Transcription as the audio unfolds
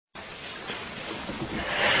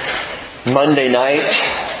Monday night,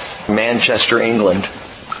 Manchester, England.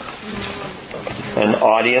 An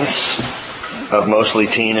audience of mostly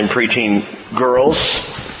teen and preteen girls.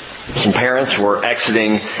 Some parents were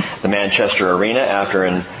exiting the Manchester Arena after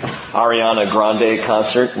an Ariana Grande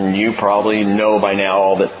concert, and you probably know by now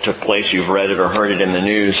all that took place. You've read it or heard it in the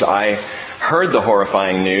news. I heard the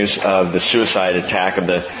horrifying news of the suicide attack of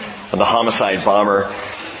the homicide bomber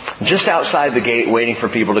just outside the gate waiting for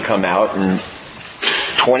people to come out, and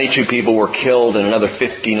 22 people were killed and another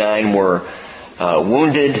 59 were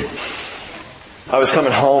wounded. I was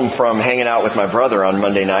coming home from hanging out with my brother on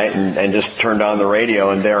Monday night and just turned on the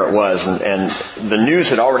radio, and there it was. And the news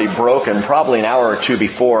had already broken probably an hour or two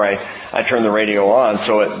before I turned the radio on.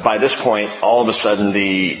 So by this point, all of a sudden,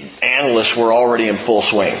 the analysts were already in full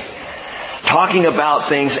swing, talking about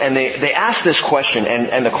things, and they asked this question,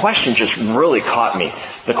 and the question just really caught me.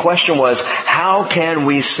 The question was, how can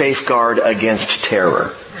we safeguard against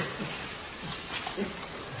terror?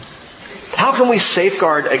 How can we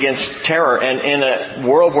safeguard against terror? And in a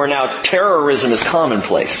world where now terrorism is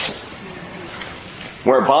commonplace,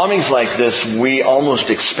 where bombings like this we almost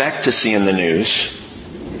expect to see in the news,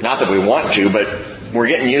 not that we want to, but we're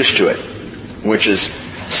getting used to it, which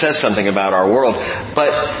says something about our world.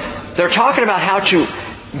 But they're talking about how to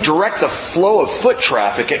direct the flow of foot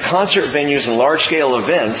traffic at concert venues and large-scale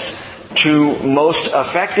events to most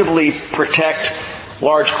effectively protect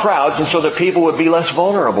large crowds, and so that people would be less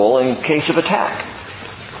vulnerable in case of attack.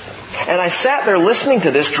 And I sat there listening to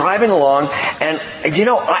this, driving along, and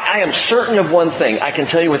I am certain of one thing. I can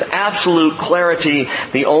tell you with absolute clarity,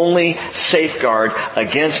 the only safeguard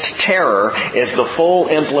against terror is the full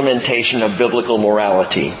implementation of biblical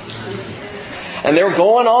morality. And they were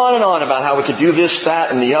going on and on about how we could do this,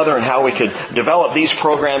 that, and the other, and how we could develop these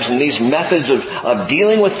programs and these methods of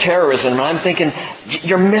dealing with terrorism. And I'm thinking,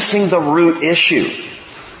 you're missing the root issue.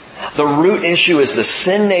 The root issue is the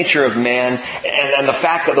sin nature of man and the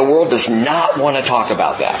fact that the world does not want to talk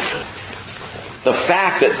about that. The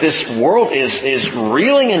fact that this world is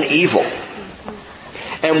reeling in evil.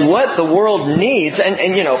 And what the world needs,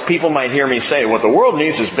 and people might hear me say, what the world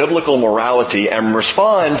needs is biblical morality, and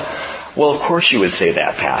respond, well, of course you would say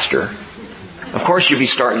that, Pastor. Of course you'd be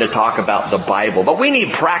starting to talk about the Bible. But we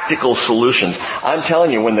need practical solutions. I'm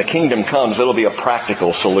telling you, when the kingdom comes, it'll be a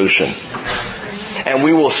practical solution. And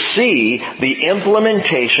we will see the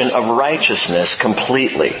implementation of righteousness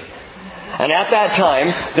completely. And at that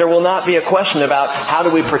time, there will not be a question about how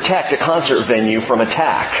do we protect a concert venue from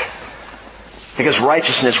attack. Because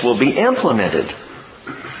righteousness will be implemented.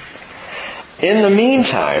 In the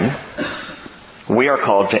meantime, we are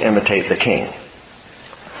called to imitate the King.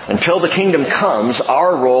 Until the kingdom comes,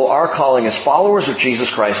 our role, our calling as followers of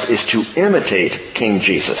Jesus Christ is to imitate King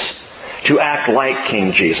Jesus. To act like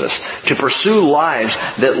King Jesus. To pursue lives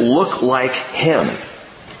that look like Him.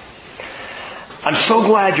 I'm so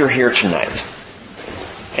glad you're here tonight.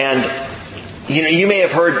 And, you may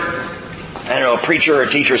have heard, a preacher or a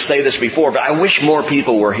teacher say this before, but I wish more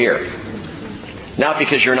people were here. Not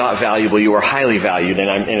because you're not valuable, you are highly valued,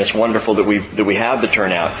 and it's wonderful that we have the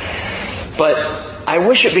turnout. But I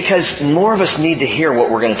wish it because more of us need to hear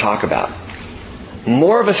what we're going to talk about.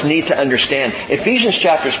 More of us need to understand. Ephesians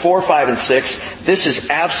chapters 4, 5, and 6, this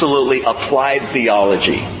is absolutely applied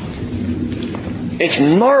theology. It's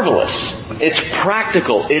marvelous. It's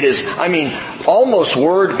practical. It is, almost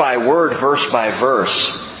word by word, verse by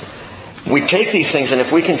verse. We take these things, and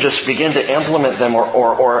if we can just begin to implement them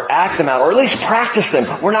or act them out, or at least practice them,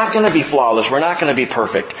 we're not going to be flawless. We're not going to be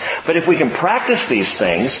perfect. But if we can practice these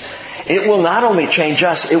things, it will not only change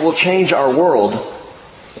us, it will change our world.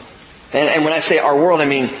 And when I say our world, I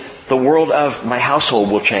mean the world of my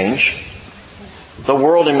household will change. The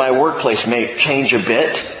world in my workplace may change a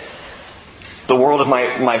bit. The world of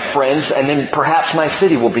my friends, and then perhaps my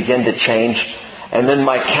city will begin to change. And then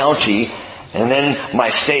my county, and then my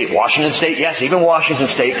state, Washington State, yes, even Washington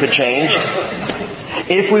State could change.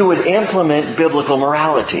 If we would implement biblical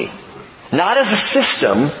morality. Not as a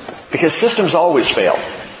system, because systems always fail.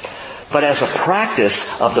 But as a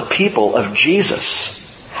practice of the people of Jesus.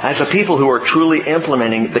 As a people who are truly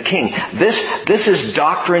implementing the King. This is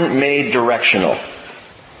doctrine made directional.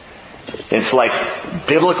 It's like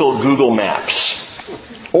biblical Google Maps.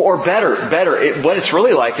 Or better, what it's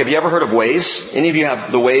really like, have you ever heard of Waze? Any of you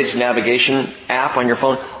have the Waze navigation app on your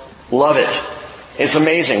phone? Love it. It's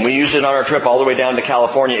amazing. We used it on our trip all the way down to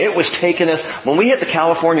California. It was taking us, when we hit the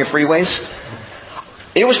California freeways,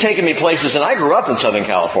 it was taking me places, and I grew up in Southern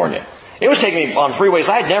California. It was taking me on freeways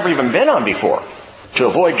I had never even been on before. to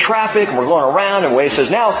avoid traffic. We're going around, and Way says,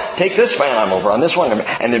 now take this van, I'm over on this one,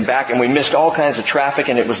 and then back, and we missed all kinds of traffic,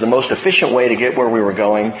 and it was the most efficient way to get where we were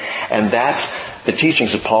going. And that's the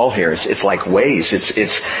teachings of Paul here. It's like ways.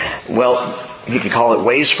 Well, you could call it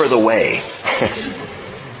ways for the way.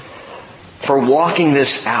 For walking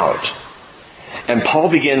this out. And Paul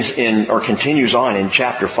continues on in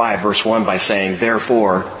chapter 5, verse 1 by saying,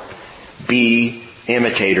 therefore, be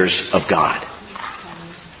imitators of God.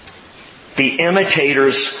 Be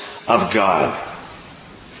imitators of God.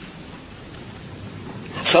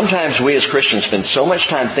 Sometimes we as Christians spend so much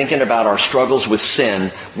time thinking about our struggles with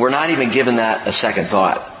sin, we're not even giving that a second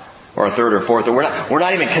thought, or a third or fourth. We're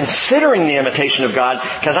not even considering the imitation of God,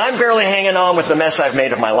 because I'm barely hanging on with the mess I've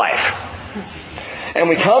made of my life. And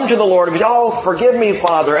we come to the Lord and we say, oh, forgive me,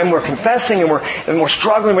 Father. And we're confessing and we're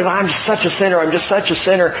struggling with, I'm just such a sinner.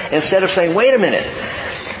 Instead of saying, wait a minute.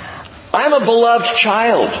 I'm a beloved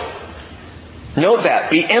child. Note that.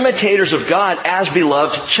 Be imitators of God as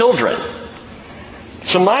beloved children.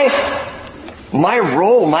 So my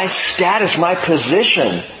role, my status, my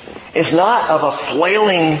position is not of a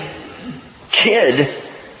flailing kid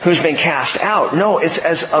who's been cast out. No, it's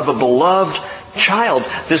as of a beloved child.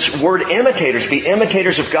 This word imitators, be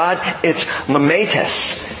imitators of God, it's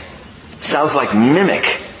mimetes. Sounds like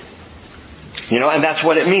mimic. And that's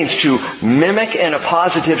what it means, to mimic in a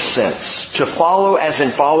positive sense. To follow as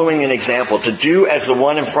in following an example. To do as the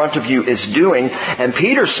one in front of you is doing. And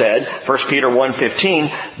Peter said, 1 Peter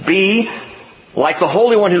 1:15, be like the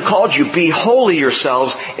Holy One who called you. Be holy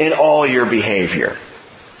yourselves in all your behavior.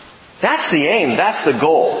 That's the aim. That's the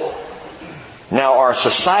goal. Now our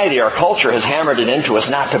society, our culture has hammered it into us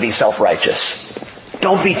not to be self-righteous.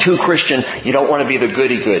 Don't be too Christian. You don't want to be the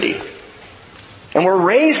goody-goody. And we're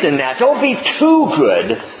raised in that. Don't be too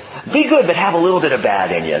good. Be good, but have a little bit of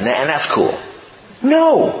bad in you. And that's cool.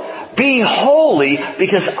 No. Be holy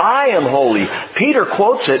because I am holy. Peter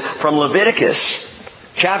quotes it from Leviticus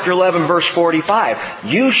chapter 11 verse 45.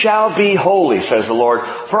 You shall be holy, says the Lord,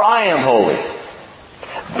 for I am holy.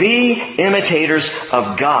 Be imitators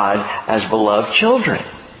of God as beloved children.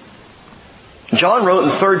 John wrote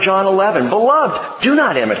in 3 John 11, Beloved, do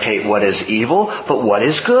not imitate what is evil, but what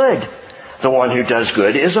is good. The one who does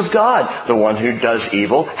good is of God. The one who does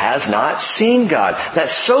evil has not seen God.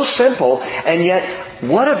 That's so simple, and yet,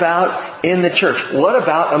 what about in the church? What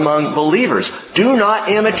about among believers? Do not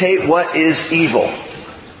imitate what is evil.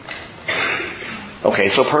 Okay,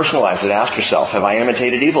 so personalize it. Ask yourself, have I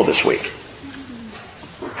imitated evil this week?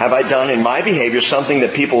 Have I done in my behavior something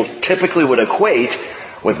that people typically would equate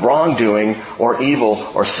with wrongdoing or evil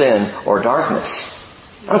or sin or darkness?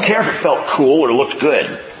 I don't care if it felt cool or looked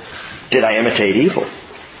good. Did I imitate evil?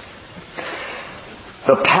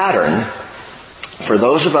 The pattern for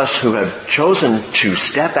those of us who have chosen to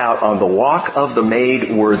step out on the walk of the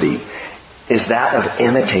made worthy is that of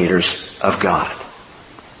imitators of God.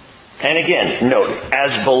 And again, note,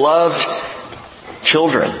 as beloved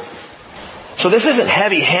children. So this isn't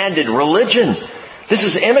heavy-handed religion. This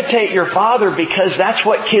is imitate your father because that's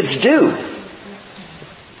what kids do.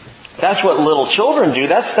 That's what little children do.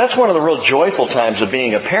 That's one of the real joyful times of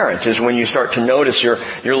being a parent, is when you start to notice your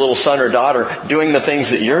little son or daughter doing the things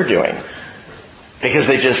that you're doing. Because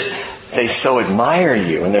they so admire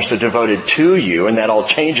you and they're so devoted to you, and that all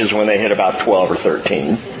changes when they hit about 12 or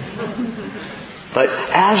 13. But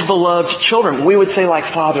as beloved children, we would say like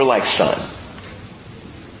father, like son.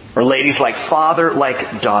 Or ladies, like father,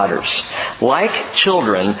 like daughters. Like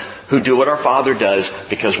children who do what our Father does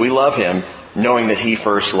because we love Him, knowing that He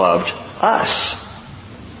first loved us.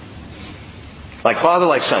 Like father,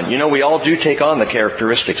 like son. We all do take on the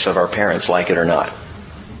characteristics of our parents, like it or not.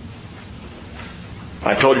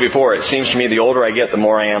 I've told you before, it seems to me the older I get, the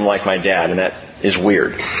more I am like my dad, and that is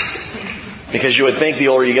weird. Because you would think the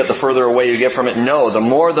older you get, the further away you get from it. No, the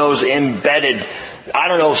more those embedded,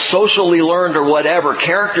 socially learned or whatever,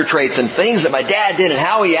 character traits and things that my dad did and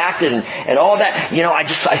how he acted and all that,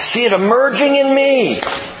 I see it emerging in me.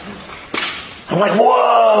 I'm like,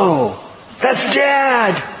 whoa, that's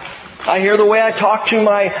Dad. I hear the way I talk to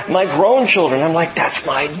my grown children. I'm like, that's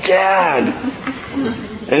my dad.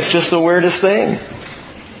 It's just the weirdest thing.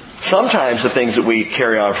 Sometimes the things that we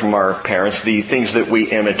carry on from our parents, the things that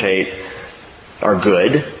we imitate, are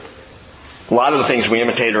good. A lot of the things we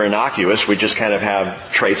imitate are innocuous. We just kind of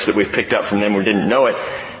have traits that we've picked up from them. We didn't know it.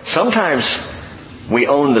 Sometimes we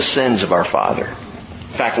own the sins of our father.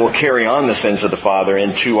 In fact, we'll carry on the sins of the father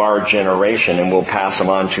into our generation, and we'll pass them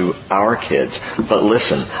on to our kids. But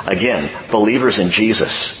listen, again, believers in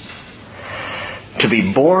Jesus. To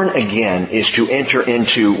be born again is to enter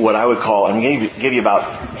into what I would call, I'm going to give you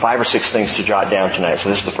about 5 or 6 things to jot down tonight. So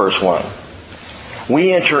this is the first one.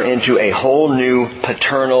 we enter into a whole new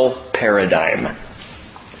paternal paradigm.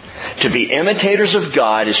 To be imitators of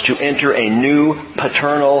God is to enter a new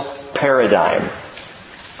paternal paradigm.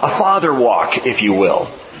 A father walk, if you will.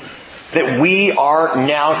 That we are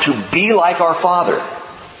now to be like our Father.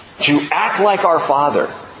 To act like our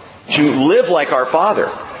Father. To live like our Father.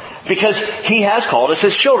 Because He has called us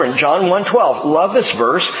His children. John 1:12. Love this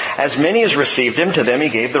verse. As many as received Him, to them He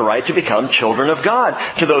gave the right to become children of God.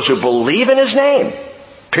 To those who believe in His name.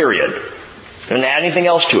 Period. Don't add anything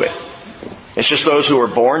else to it. It's just those who are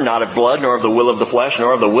born not of blood, nor of the will of the flesh,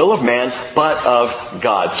 nor of the will of man, but of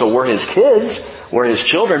God. So we're His kids. We're His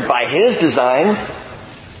children by His design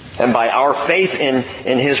and by our faith in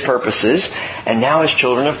His purposes. And now as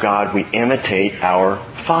children of God, we imitate our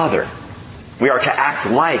Father. We are to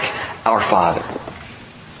act like our Father.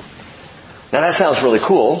 Now that sounds really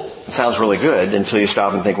cool. It sounds really good until you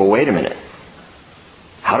stop and think, well, wait a minute.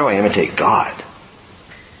 How do I imitate God?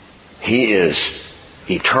 He is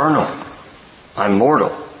eternal. I'm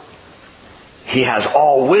mortal. He has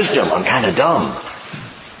all wisdom. I'm kind of dumb.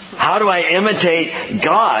 How do I imitate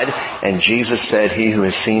God? And Jesus said, he who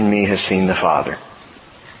has seen me has seen the Father.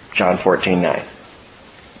 John 14:9.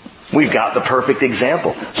 We've got the perfect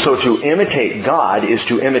example. So to imitate God is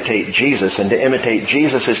to imitate Jesus, and to imitate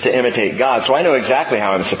Jesus is to imitate God. So I know exactly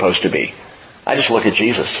how I'm supposed to be. I just look at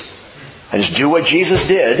Jesus. I just do what Jesus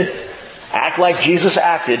did, act like Jesus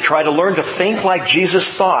acted, try to learn to think like Jesus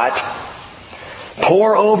thought,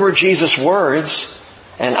 pour over Jesus' words,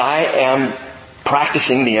 and I am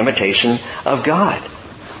practicing the imitation of God.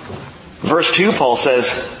 Verse 2, Paul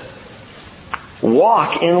says,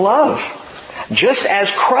 walk in love, just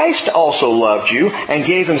as Christ also loved you and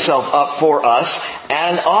gave Himself up for us,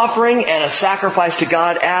 an offering and a sacrifice to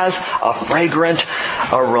God as a fragrant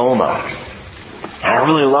aroma. And I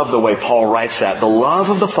really love the way Paul writes that. The love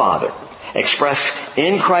of the Father, expressed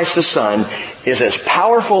in Christ the Son, is as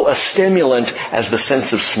powerful a stimulant as the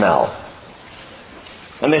sense of smell.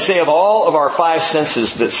 And they say of all of our five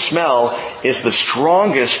senses that smell is the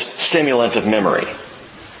strongest stimulant of memory.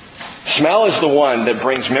 Smell is the one that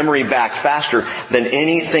brings memory back faster than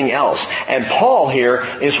anything else. And Paul here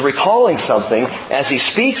is recalling something as he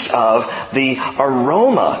speaks of the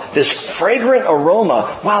aroma, this fragrant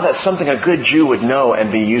aroma. Wow, that's something a good Jew would know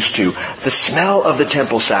and be used to. The smell of the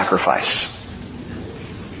temple sacrifice.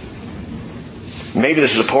 Maybe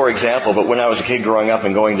this is a poor example, but when I was a kid growing up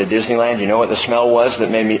and going to Disneyland, you know what the smell was that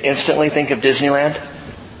made me instantly think of Disneyland?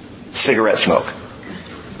 Cigarette smoke.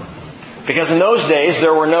 Because in those days,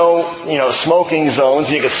 there were no, smoking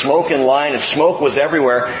zones. You could smoke in line, and smoke was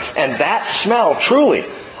everywhere. And that smell, truly,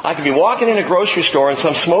 I could be walking in a grocery store and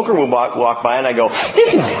some smoker would walk by and I go,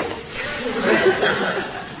 Disneyland.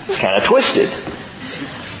 It's kind of twisted.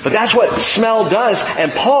 But that's what smell does.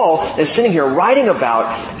 And Paul is sitting here writing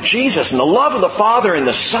about Jesus and the love of the Father and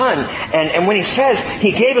the Son. And when he says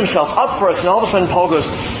He gave Himself up for us, and all of a sudden Paul goes,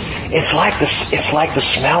 it's like the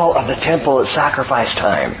smell of the temple at sacrifice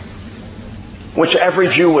time. Which every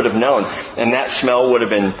Jew would have known. And that smell would have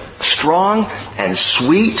been strong and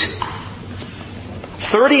sweet.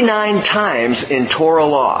 39 times in Torah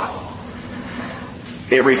law,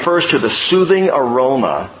 it refers to the soothing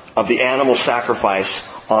aroma of the animal sacrifice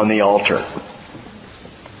on the altar.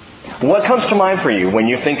 What comes to mind for you when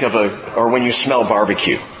you think of when you smell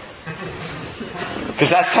barbecue? Because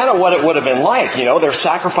that's kind of what it would have been like. They're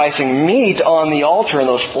sacrificing meat on the altar and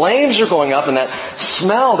those flames are going up and that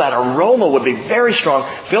smell, that aroma would be very strong,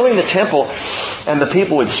 filling the temple, and the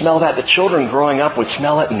people would smell that. The children growing up would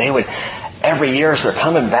smell it, and they would, every year as they're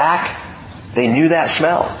coming back, they knew that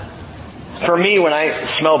smell. For me, when I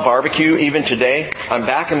smell barbecue, even today, I'm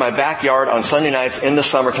back in my backyard on Sunday nights in the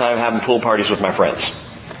summertime having pool parties with my friends.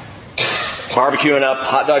 Barbecuing up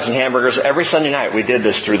hot dogs and hamburgers. Every Sunday night we did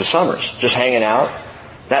this through the summers. Just hanging out.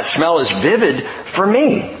 That smell is vivid for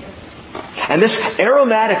me. And this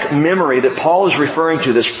aromatic memory that Paul is referring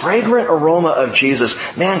to, this fragrant aroma of Jesus,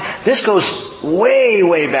 man, this goes way,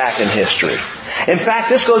 way back in history. In fact,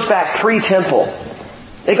 this goes back pre-temple.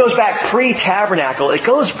 It goes back pre-tabernacle. It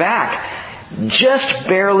goes back just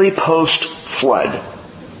barely post-flood.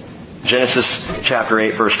 Genesis chapter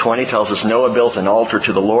 8 verse 20 tells us Noah built an altar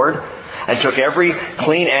to the Lord and took every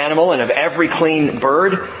clean animal and of every clean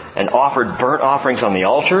bird and offered burnt offerings on the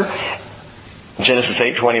altar. Genesis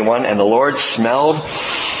 8:21, and the Lord smelled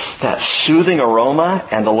that soothing aroma,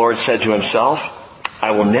 and the Lord said to Himself,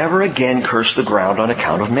 I will never again curse the ground on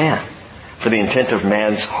account of man. For the intent of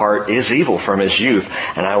man's heart is evil from his youth,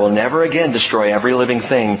 and I will never again destroy every living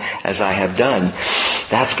thing as I have done.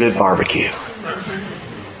 That's good barbecue.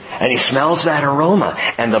 And he smells that aroma.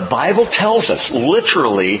 And the Bible tells us,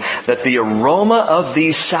 literally, that the aroma of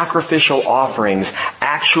these sacrificial offerings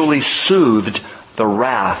actually soothed the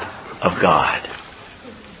wrath of God.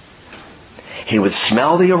 He would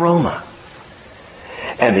smell the aroma.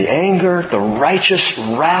 And the anger, the righteous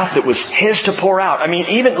wrath that was his to pour out. I mean,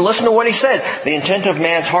 even, listen to what he said. The intent of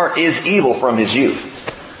man's heart is evil from his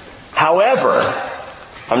youth. However,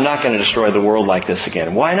 I'm not going to destroy the world like this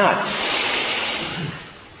again. Why not?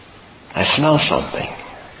 I smell something.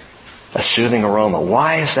 A soothing aroma.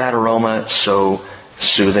 Why is that aroma so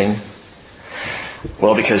soothing?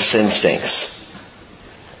 Well, because sin stinks.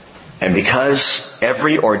 And because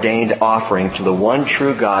every ordained offering to the one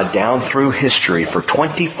true God down through history for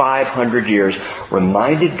 2,500 years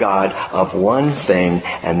reminded God of one thing,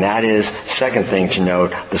 and that is, second thing to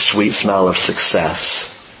note, the sweet smell of success.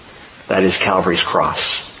 That is Calvary's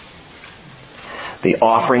cross. The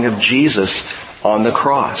offering of Jesus on the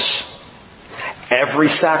cross. Every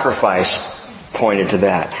sacrifice pointed to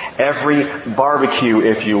that. Every barbecue,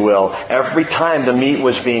 if you will, every time the meat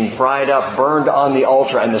was being fried up, burned on the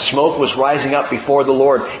altar, and the smoke was rising up before the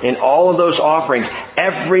Lord, in all of those offerings,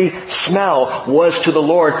 every smell was to the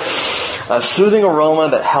Lord a soothing aroma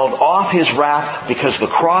that held off His wrath, because the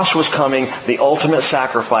cross was coming, the ultimate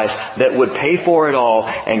sacrifice that would pay for it all,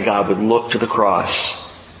 and God would look to the cross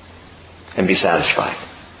and be satisfied.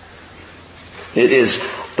 It is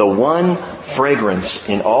the one fragrance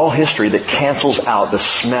in all history that cancels out the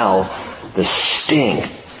smell, the sting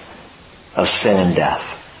of sin and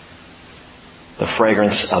death. The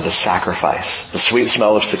fragrance of the sacrifice. The sweet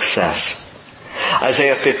smell of success.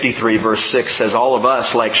 Isaiah 53 verse 6 says, all of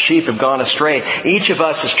us like sheep have gone astray. Each of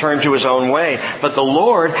us has turned to his own way. But the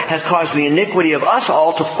Lord has caused the iniquity of us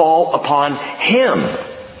all to fall upon Him.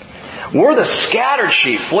 We're the scattered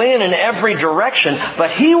sheep, fleeing in every direction,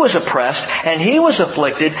 but He was oppressed and He was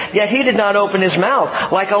afflicted, yet He did not open His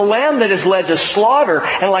mouth. Like a lamb that is led to slaughter,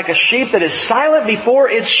 and like a sheep that is silent before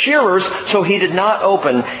its shearers, so He did not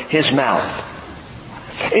open His mouth.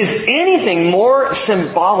 Is anything more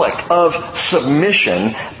symbolic of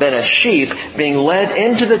submission than a sheep being led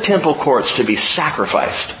into the temple courts to be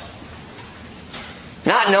sacrificed?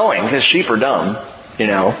 Not knowing, because sheep are dumb,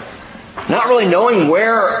 not really knowing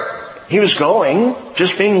where He was going,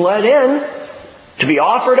 just being led in to be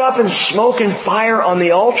offered up in smoke and fire on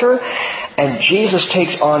the altar. And Jesus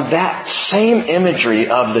takes on that same imagery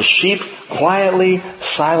of the sheep quietly,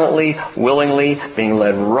 silently, willingly being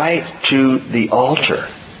led right to the altar.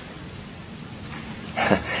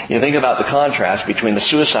 You think about the contrast between the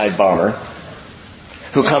suicide bomber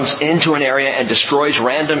who comes into an area and destroys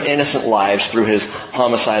random innocent lives through his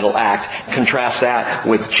homicidal act. Contrast that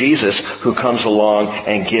with Jesus, who comes along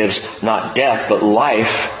and gives not death but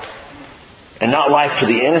life. And not life to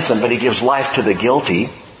the innocent, but He gives life to the guilty.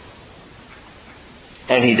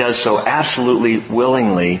 And He does so absolutely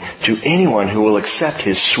willingly to anyone who will accept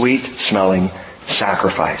His sweet-smelling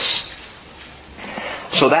sacrifice.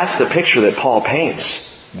 So that's the picture that Paul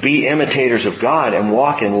paints. Be imitators of God and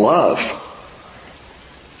walk in love.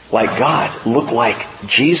 Like God. Look like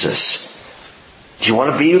Jesus. Do you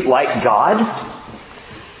want to be like God?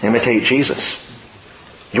 Imitate Jesus.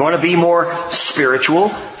 Do you want to be more spiritual?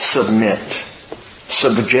 Submit.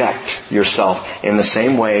 Subject yourself in the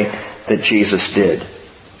same way that Jesus did.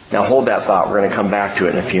 Now hold that thought. We're going to come back to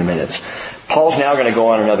it in a few minutes. Paul's now going to go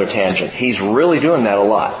on another tangent. He's really doing that a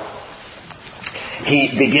lot. He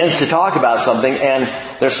begins to talk about something, and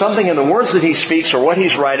there's something in the words that he speaks or what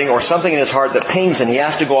he's writing or something in his heart that pains, and he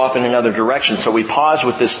has to go off in another direction. So we pause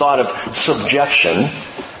with this thought of subjection,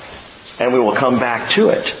 and we will come back to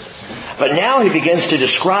it. But now he begins to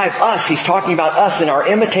describe us. He's talking about us in our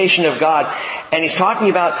imitation of God, and he's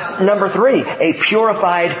talking about, number 3, a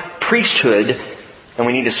purified priesthood. And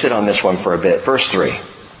we need to sit on this one for a bit. Verse 3.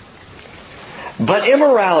 But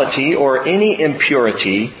immorality or any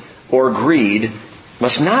impurity or greed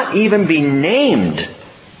must not even be named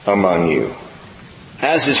among you,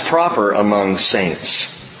 as is proper among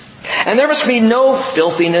saints. And there must be no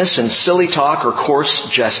filthiness and silly talk or coarse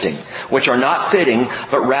jesting, which are not fitting,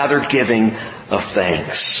 but rather giving of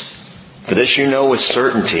thanks. For this you know with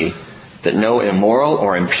certainty, that no immoral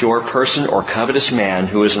or impure person or covetous man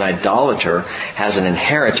who is an idolater has an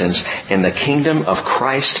inheritance in the kingdom of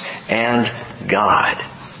Christ and God.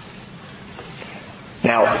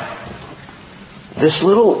 Now, this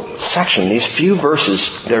little section, these few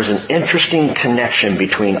verses, there's an interesting connection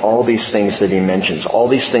between all these things that he mentions, all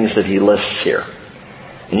these things that he lists here.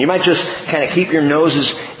 And you might just kind of keep your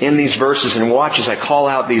noses in these verses and watch as I call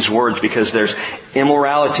out these words, because there's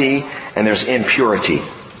immorality and there's impurity.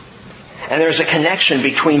 And there's a connection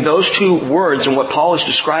between those two words and what Paul is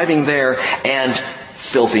describing there and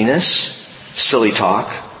filthiness, silly talk,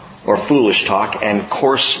 or foolish talk, and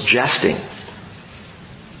coarse jesting.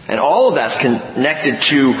 And all of that's connected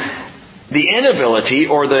to the inability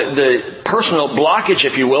or the personal blockage,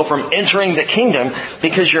 if you will, from entering the kingdom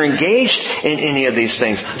because you're engaged in any of these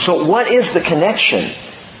things. So what is the connection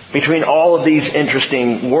between all of these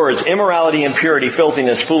interesting words? Immorality, impurity,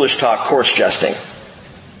 filthiness, foolish talk, coarse jesting.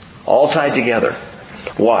 All tied together.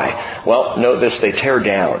 Why? Well, note this, they tear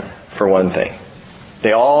down, for one thing.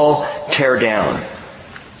 They all tear down.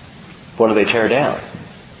 What do they tear down?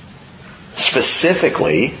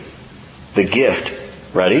 Specifically, the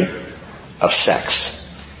gift, ready? Of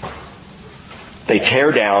sex. They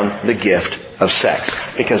tear down the gift of sex.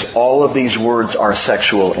 Because all of these words are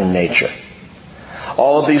sexual in nature.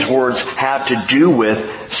 All of these words have to do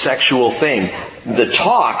with sexual thing. The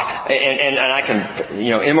talk, and I can,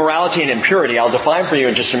 immorality and impurity, I'll define for you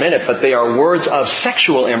in just a minute, but they are words of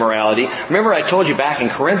sexual immorality. Remember I told you back in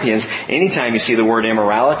Corinthians, anytime you see the word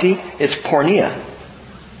immorality, it's porneia,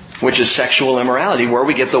 which is sexual immorality, where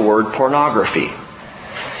we get the word pornography.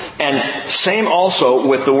 And same also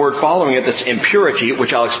with the word following it, that's impurity,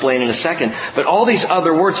 which I'll explain in a second. But all these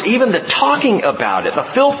other words, even the talking about it, the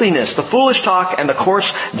filthiness, the foolish talk, and the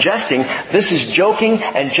coarse jesting, this is joking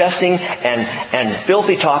and jesting and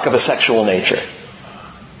filthy talk of a sexual nature.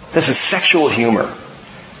 This is sexual humor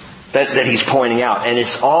that he's pointing out. And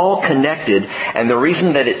it's all connected. And the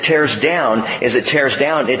reason that it tears down,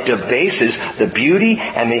 it debases the beauty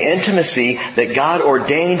and the intimacy that God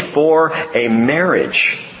ordained for a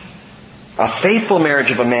marriage. A faithful marriage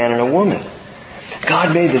of a man and a woman.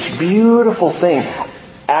 God made this beautiful thing,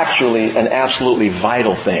 actually an absolutely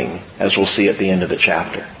vital thing, as we'll see at the end of the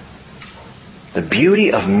chapter. The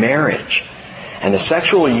beauty of marriage and the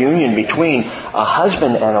sexual union between a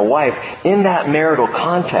husband and a wife in that marital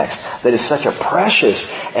context that is such a precious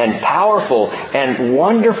and powerful and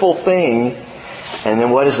wonderful thing. And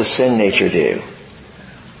then what does the sin nature do?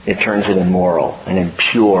 It turns it immoral and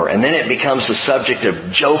impure. And then it becomes the subject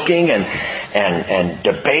of joking and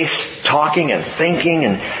debased talking and thinking,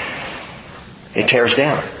 and it tears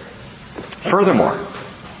down. Furthermore,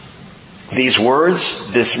 these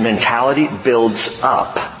words, this mentality builds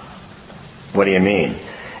up. What do you mean?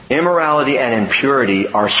 Immorality and impurity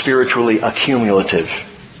are spiritually accumulative.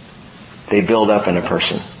 They build up in a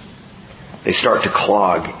person. They start to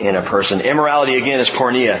clog in a person. Immorality, again, is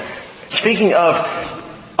porneia. Speaking of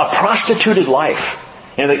a prostituted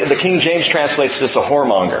life. The King James translates this a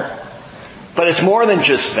whoremonger. But it's more than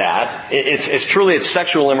just that. It's truly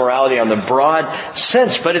sexual immorality on the broad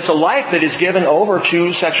sense. But it's a life that is given over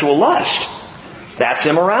to sexual lust. That's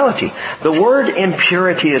immorality. The word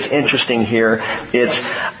impurity is interesting here. It's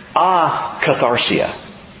akatharsia.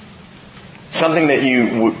 Something that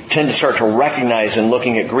you tend to start to recognize in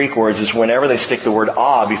looking at Greek words is whenever they stick the word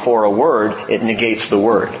before a word, it negates the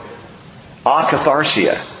word.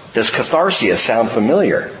 Akatharsia. Does catharsia sound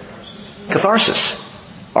familiar? Catharsis.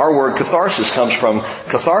 Our word catharsis comes from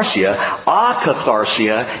catharsia.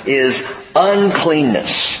 Akatharsia is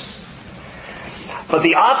uncleanness. But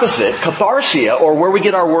the opposite, catharsia, or where we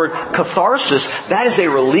get our word catharsis, that is a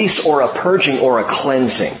release or a purging or a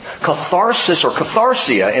cleansing. Catharsis or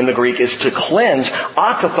catharsia in the Greek is to cleanse.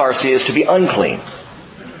 Akatharsia is to be unclean.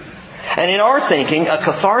 And in our thinking, a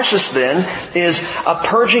catharsis then is a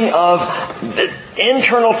purging of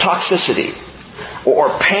internal toxicity or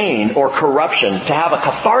pain or corruption. To have a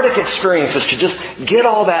cathartic experience is to just get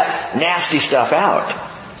all that nasty stuff out.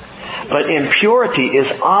 But impurity is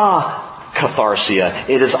akatharsia.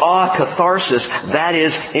 It is akatharsis. That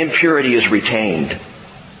is, impurity is retained.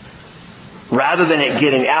 Rather than it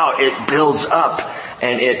getting out, it builds up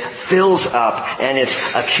and it fills up and it's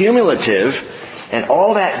accumulative. And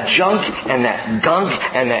all that junk and that gunk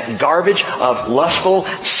and that garbage of lustful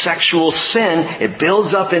sexual sin, it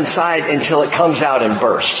builds up inside until it comes out and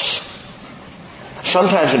bursts.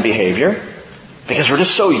 Sometimes in behavior, because we're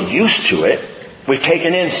just so used to it, we've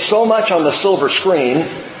taken in so much on the silver screen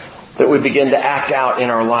that we begin to act out in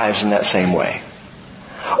our lives in that same way.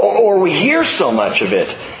 Or we hear so much of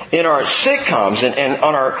it in our sitcoms and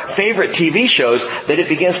on our favorite TV shows that it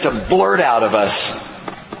begins to blurt out of us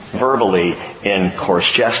verbally in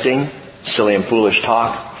coarse jesting, silly and foolish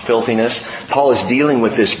talk, filthiness. Paul is dealing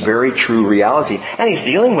with this very true reality. And he's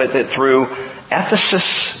dealing with it through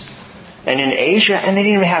Ephesus and in Asia, and they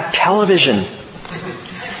didn't even have television.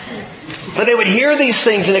 But they would hear these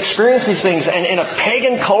things and experience these things, and in a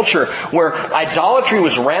pagan culture where idolatry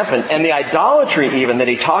was rampant, and the idolatry even that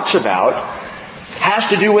he talks about has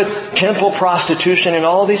to do with temple prostitution and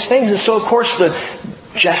all these things. And so of course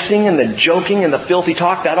jesting and the joking and the filthy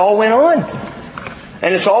talk, that all went on.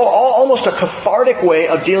 And it's all almost a cathartic way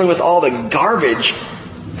of dealing with all the garbage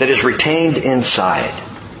that is retained inside.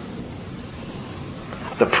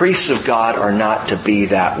 The priests of God are not to be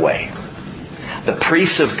that way. The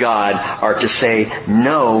priests of God are to say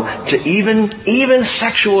no to even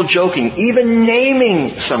sexual joking, even naming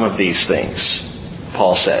some of these things,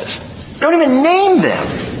 Paul says. Don't even name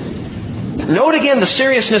them. Note again the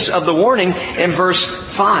seriousness of the warning in verse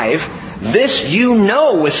 5. This you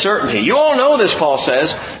know with certainty. You all know this, Paul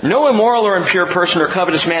says. No immoral or impure person or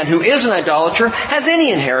covetous man who is an idolater has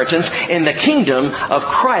any inheritance in the kingdom of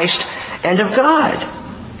Christ and of God.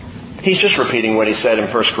 He's just repeating what he said in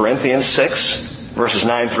 1 Corinthians 6, verses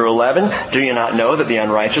 9 through 11. Do you not know that the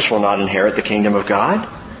unrighteous will not inherit the kingdom of God?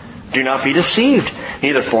 Do not be deceived.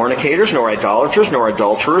 Neither fornicators, nor idolaters, nor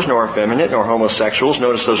adulterers, nor effeminate, nor homosexuals.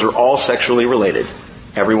 Notice those are all sexually related.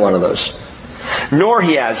 Every one of those. Nor,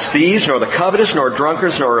 he adds, thieves, nor the covetous, nor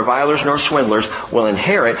drunkards, nor revilers, nor swindlers will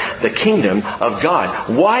inherit the kingdom of God.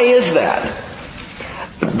 Why is that?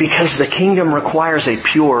 Because the kingdom requires a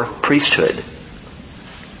pure priesthood.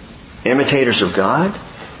 Imitators of God?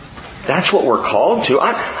 That's what we're called to.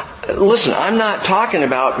 Listen, I'm not talking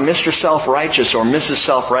about Mr. Self-Righteous or Mrs.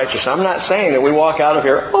 Self-Righteous. I'm not saying that we walk out of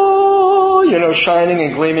here, shining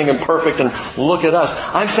and gleaming and perfect and look at us.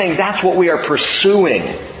 I'm saying that's what we are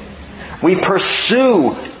pursuing. We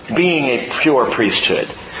pursue being a pure priesthood.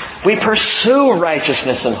 We pursue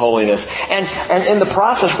righteousness and holiness. And in the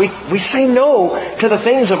process, we say no to the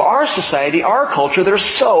things of our society, our culture that are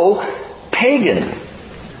so pagan.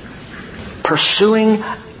 Pursuing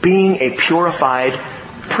being a purified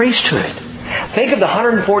priesthood. Think of the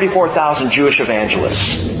 144,000 Jewish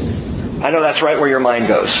evangelists. I know that's right where your mind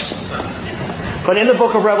goes. But in the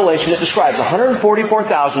book of Revelation, it describes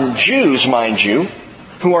 144,000 Jews, mind you,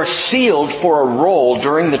 who are sealed for a role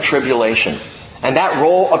during the tribulation. And that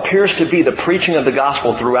role appears to be the preaching of the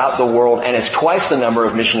gospel throughout the world, and it's twice the number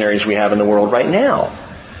of missionaries we have in the world right now,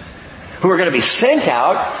 who are going to be sent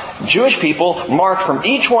out, Jewish people marked from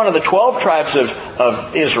each one of the 12 tribes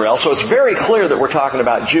of Israel. So it's very clear that we're talking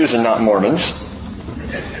about Jews and not Mormons,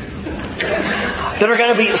 that are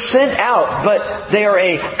going to be sent out, but they are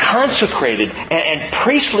a consecrated and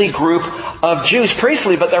priestly group of Jews.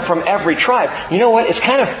 Priestly, but they're from every tribe. You know what? It's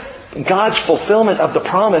kind of God's fulfillment of the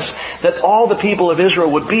promise that all the people of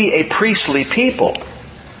Israel would be a priestly people.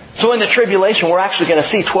 So in the tribulation, we're actually going to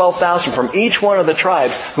see 12,000 from each one of the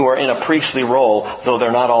tribes who are in a priestly role, though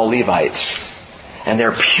they're not all Levites. And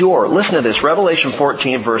they're pure. Listen to this, Revelation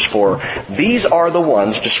 14, verse 4. These are the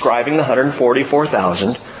ones, describing the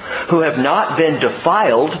 144,000, who have not been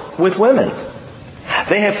defiled with women.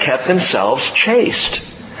 They have kept themselves chaste.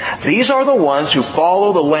 These are the ones who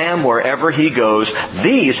follow the Lamb wherever He goes.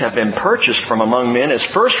 These have been purchased from among men as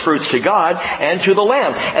firstfruits to God and to the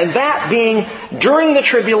Lamb. And that being during the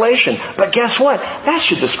tribulation. But guess what? That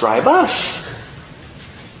should describe us.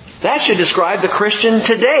 That should describe the Christian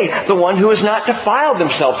today. The one who has not defiled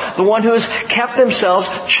themselves. The one who has kept themselves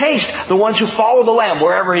chaste. The ones who follow the Lamb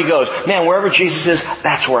wherever He goes. Man, wherever Jesus is,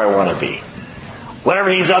 that's where I want to be. Whatever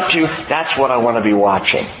He's up to, that's what I want to be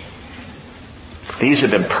watching. These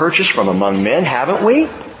have been purchased from among men, haven't we?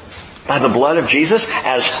 By the blood of Jesus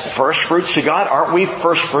as first fruits to God. Aren't we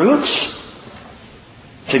first fruits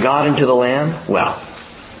to God and to the Lamb? Well,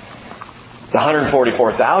 the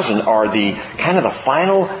 144,000 are the kind of the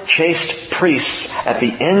final chaste priests at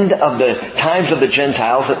the end of the times of the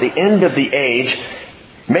Gentiles, at the end of the age,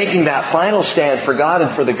 making that final stand for God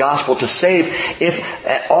and for the gospel to save, if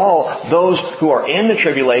at all, those who are in the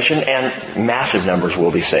tribulation, and massive numbers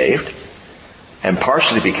will be saved. And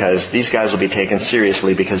partially because these guys will be taken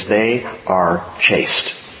seriously because they are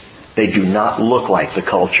chaste. They do not look like the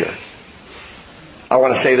culture. I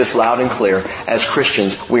want to say this loud and clear. As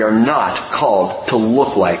Christians, we are not called to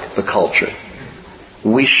look like the culture.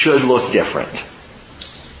 We should look different.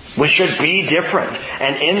 We should be different.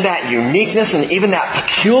 And in that uniqueness and even that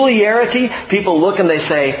peculiarity, people look and they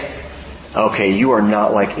say, okay, you are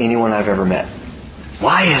not like anyone I've ever met.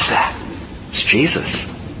 Why is that? It's Jesus.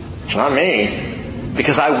 It's not me.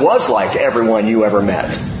 Because I was like everyone you ever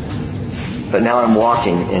met. But now I'm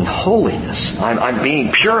walking in holiness. I'm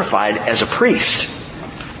being purified as a priest.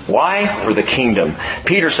 Why? For the kingdom.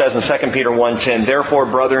 Peter says in 2 Peter 1:10, therefore,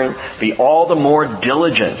 brethren, be all the more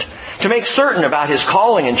diligent to make certain about His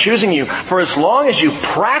calling and choosing you. For as long as you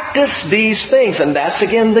practice these things, and that's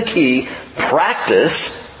again the key,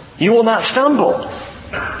 practice, you will not stumble.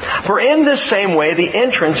 For in this same way, the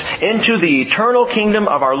entrance into the eternal kingdom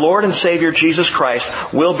of our Lord and Savior Jesus Christ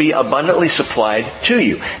will be abundantly supplied to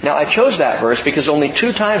you. Now, I chose that verse because only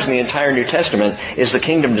 2 times in the entire New Testament is the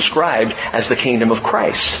kingdom described as the kingdom of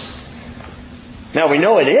Christ. Now, we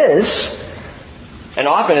know it is, and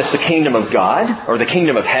often it's the kingdom of God, or the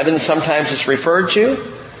kingdom of heaven sometimes it's referred to.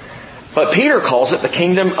 But Peter calls it the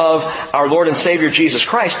kingdom of our Lord and Savior Jesus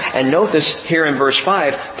Christ. And note this here in verse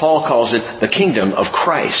 5, Paul calls it the kingdom of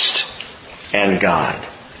Christ and God.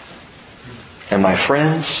 And my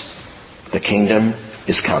friends, the kingdom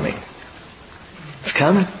is coming. It's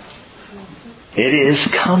coming. It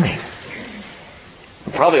is coming.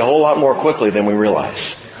 Probably a whole lot more quickly than we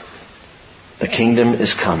realize. The kingdom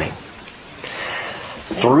is coming.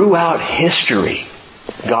 Throughout history,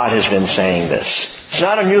 God has been saying this. It's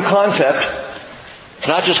not a new concept. It's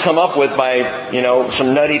not just come up with by,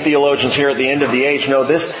 some nutty theologians here at the end of the age. No,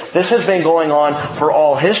 this has been going on for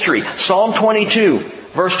all history. Psalm 22,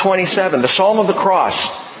 verse 27, the Psalm of the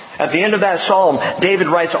Cross. At the end of that psalm, David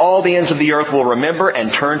writes, all the ends of the earth will remember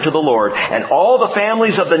and turn to the Lord, and all the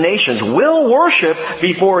families of the nations will worship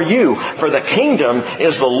before you, for the kingdom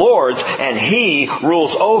is the Lord's, and He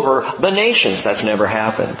rules over the nations. That's never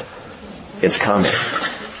happened. It's coming,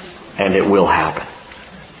 and it will happen.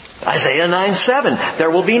 Isaiah 9:7,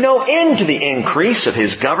 there will be no end to the increase of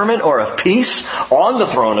His government or of peace on the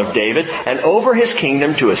throne of David and over His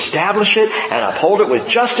kingdom to establish it and uphold it with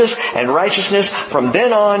justice and righteousness from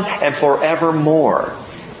then on and forevermore.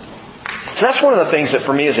 So that's one of the things that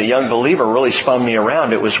for me as a young believer really spun me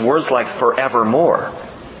around. It was words like forevermore.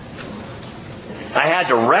 I had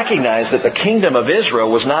to recognize that the kingdom of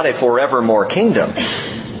Israel was not a forevermore kingdom.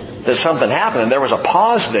 That something happened and there was a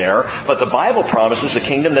pause there, but the Bible promises a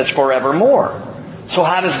kingdom that's forevermore. So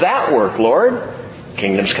how does that work, Lord?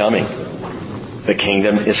 Kingdom's coming. The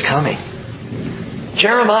kingdom is coming.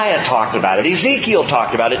 Jeremiah talked about it. Ezekiel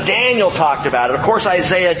talked about it. Daniel talked about it. Of course,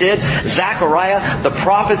 Isaiah did. Zechariah, the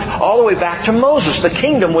prophets, all the way back to Moses. The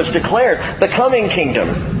kingdom was declared. The coming kingdom.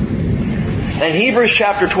 And Hebrews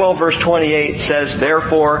chapter 12 verse 28 says,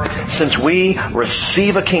 therefore, since we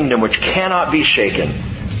receive a kingdom which cannot be shaken,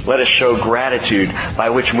 let us show gratitude by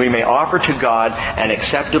which we may offer to God an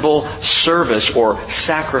acceptable service or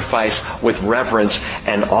sacrifice with reverence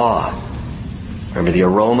and awe. Remember the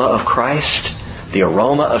aroma of Christ? The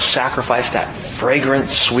aroma of sacrifice, that fragrant,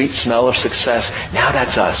 sweet smell of success. Now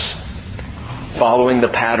that's us. Following the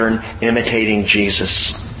pattern, imitating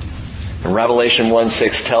Jesus. And Revelation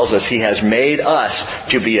 1:6 tells us He has made us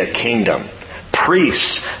to be a kingdom.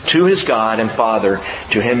 Priests to His God and Father.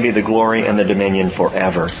 To Him be the glory and the dominion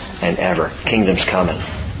forever and ever. Kingdom's coming.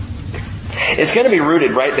 It's going to be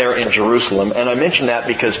rooted right there in Jerusalem. And I mention that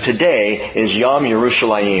because today is Yom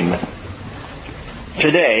Yerushalayim.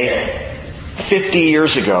 Today, 50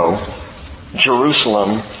 years ago,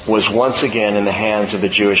 Jerusalem was once again in the hands of the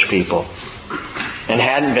Jewish people. And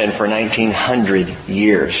hadn't been for 1900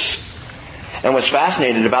 years. And was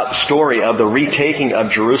fascinated about the story of the retaking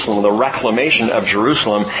of Jerusalem, the reclamation of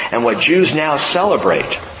Jerusalem, and what Jews now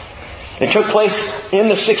celebrate. It took place in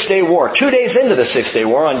the 6-Day War, 2 days into the 6-Day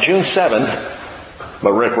War on June 7th.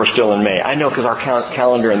 But Rick, we're still in May. I know because our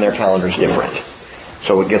calendar and their calendar is different.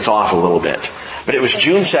 So it gets off a little bit. But it was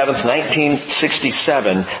June 7th,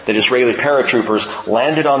 1967, that Israeli paratroopers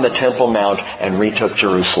landed on the Temple Mount and retook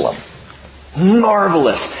Jerusalem.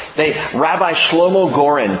 Marvelous. Rabbi Shlomo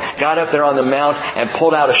Goren got up there on the mount and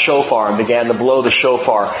pulled out a shofar and began to blow the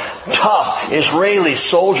shofar. Tough Israeli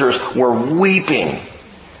soldiers were weeping.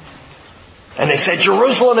 And they said,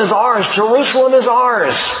 Jerusalem is ours! Jerusalem is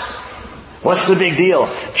ours! What's the big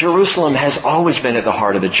deal? Jerusalem has always been at the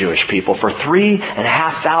heart of the Jewish people for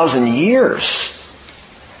 3,500 years.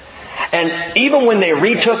 And even when they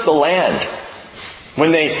retook the land,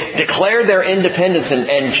 when they declared their independence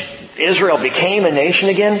and Israel became a nation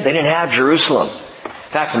again, they didn't have Jerusalem.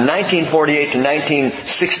 In fact, from 1948 to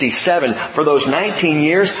 1967, for those 19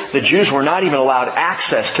 years, the Jews were not even allowed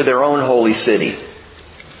access to their own holy city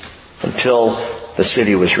until the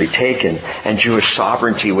city was retaken and Jewish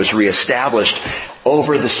sovereignty was reestablished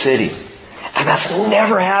over the city. And that's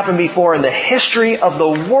never happened before in the history of the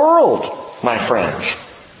world, my friends.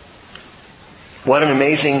 What an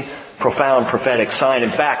amazing, profound prophetic sign. In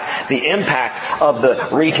fact, the impact of the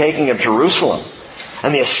retaking of Jerusalem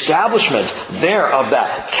and the establishment there of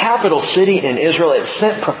that capital city in Israel, it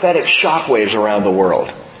sent prophetic shockwaves around the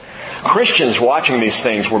world. Christians watching these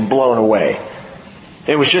things were blown away.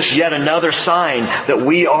 It was just yet another sign that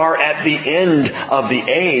we are at the end of the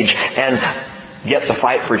age, and yet the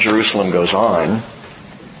fight for Jerusalem goes on.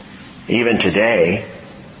 Even today,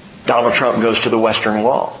 Donald Trump goes to the Western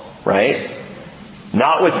Wall, right?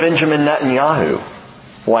 Not with Benjamin Netanyahu.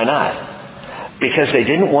 Why not? Because they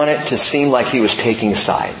didn't want it to seem like he was taking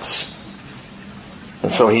sides.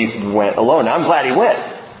 And so he went alone. Now, I'm glad he went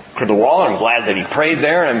to the wall. I'm glad that he prayed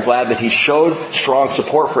there. And I'm glad that he showed strong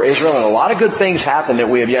support for Israel. And a lot of good things happened that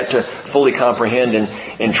we have yet to fully comprehend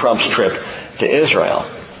in Trump's trip to Israel.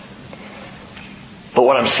 But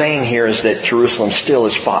what I'm saying here is that Jerusalem still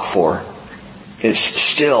is fought for. It's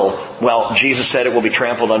still, Jesus said it will be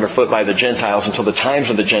trampled underfoot by the Gentiles until the times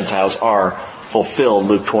of the Gentiles are fulfilled,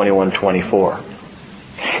 Luke 21:24.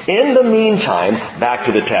 In the meantime, back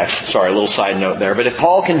to the text. Sorry, a little side note there. But if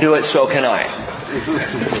Paul can do it, so can I.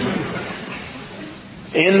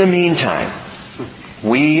 In the meantime,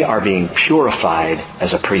 we are being purified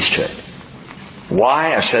as a priesthood.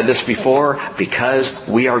 Why? I've said this before. Because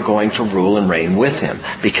we are going to rule and reign with Him.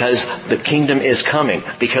 Because the kingdom is coming.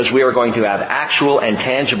 Because we are going to have actual and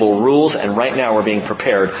tangible rules, and right now we're being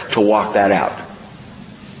prepared to walk that out.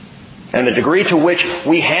 And the degree to which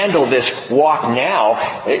we handle this walk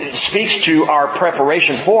now, it speaks to our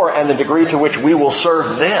preparation for, and the degree to which we will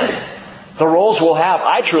serve then. The roles we'll have,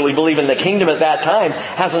 I truly believe, in the kingdom at that time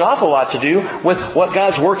has an awful lot to do with what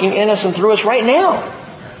God's working in us and through us right now.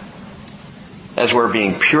 As we're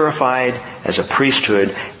being purified as a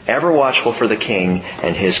priesthood, ever watchful for the King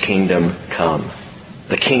and His kingdom come.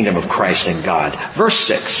 The kingdom of Christ and God. Verse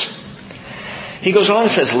 6. He goes on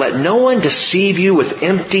and says, "Let no one deceive you with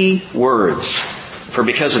empty words. For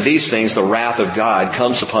because of these things, the wrath of God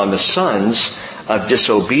comes upon the sons of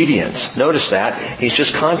disobedience." Notice that. He's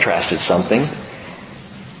just contrasted something.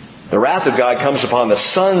 The wrath of God comes upon the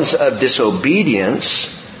sons of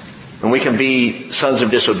disobedience. And we can be sons of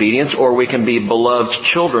disobedience, or we can be beloved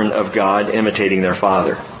children of God imitating their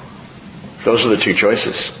Father. Those are the two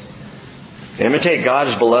choices. Imitate God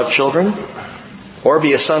as beloved children, or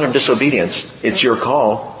be a son of disobedience. It's your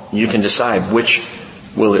call. You can decide which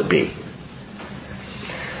will it be.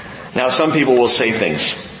 Now, some people will say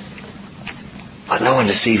things. Let no one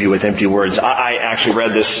deceive you with empty words. I actually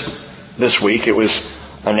read this week. It was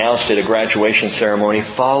announced at a graduation ceremony.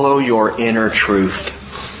 Follow your inner truth.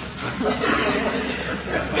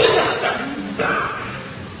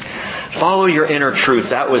 Follow your inner truth.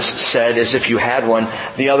 That was said as if you had one.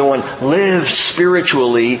 The other one, live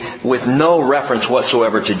spiritually with no reference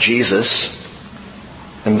whatsoever to Jesus.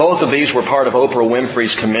 And both of these were part of Oprah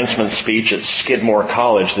Winfrey's commencement speech at Skidmore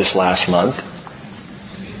College this last month.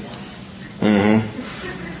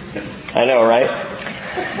 I know, right?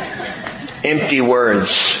 Empty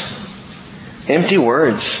words. Empty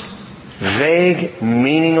words. Vague,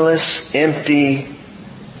 meaningless, empty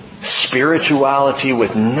spirituality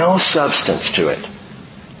with no substance to it.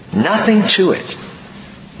 Nothing to it.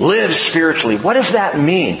 Live spiritually. What does that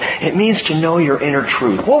mean? It means to know your inner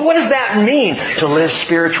truth. Well, what does that mean to live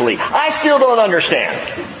spiritually? I still don't understand.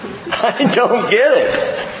 I don't get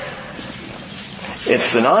it. It's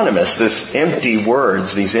synonymous, these empty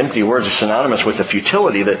words are synonymous with the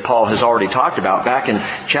futility that Paul has already talked about back in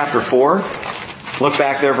chapter 4. Look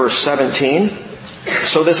back there, verse 17.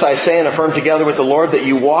 "So this I say and affirm together with the Lord, that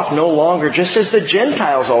you walk no longer just as the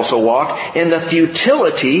Gentiles also walk, in the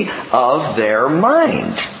futility of their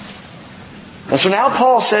mind." And so now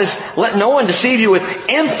Paul says, let no one deceive you with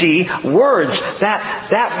empty words.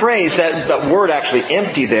 That phrase, that word actually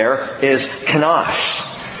empty there, is kanos.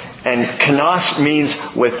 And kanos means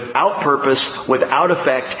without purpose, without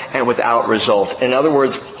effect, and without result. In other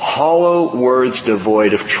words, hollow words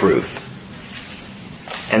devoid of truth.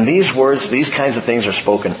 And these words, these kinds of things are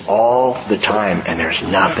spoken all the time, and there's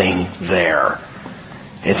nothing there.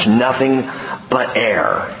 It's nothing but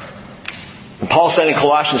air. And Paul said in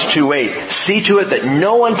Colossians 2:8, "See to it that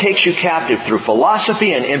no one takes you captive through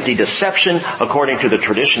philosophy and empty deception, according to the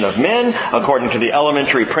tradition of men, according to the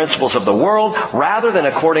elementary principles of the world, rather than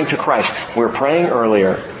according to Christ." We were praying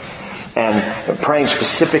earlier, and praying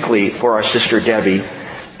specifically for our sister Debbie,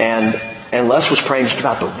 and Les was praying just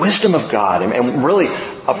about the wisdom of God, and really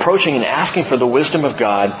approaching and asking for the wisdom of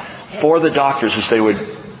God for the doctors as they would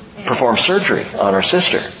perform surgery on our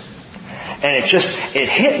sister. And it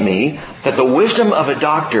hit me that the wisdom of a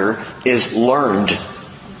doctor is learned.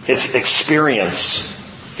 It's experience.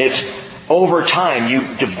 It's over time you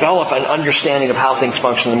develop an understanding of how things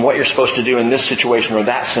function and what you're supposed to do in this situation or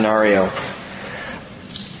that scenario.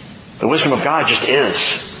 The wisdom of God just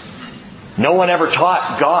is. No one ever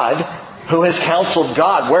taught God. Who has counseled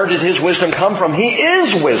God? Where did His wisdom come from? He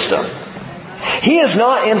is wisdom. He is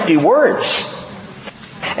not empty words.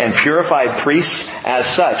 And purified priests as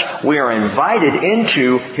such, we are invited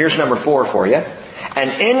into, here's number 4 for you, an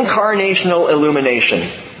incarnational illumination.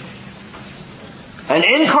 An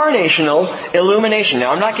incarnational illumination.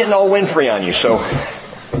 Now, I'm not getting all Winfrey on you, so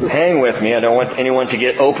hang with me. I don't want anyone to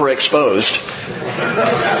get Oprah exposed.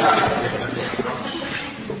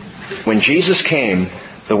 When Jesus came,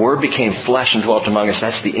 the Word became flesh and dwelt among us.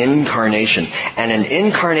 That's the incarnation. And an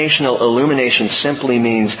incarnational illumination simply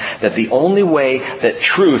means that the only way that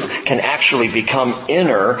truth can actually become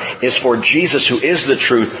inner is for Jesus, who is the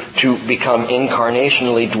truth, to become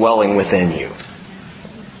incarnationally dwelling within you.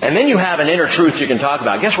 And then you have an inner truth you can talk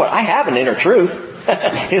about. Guess what? I have an inner truth.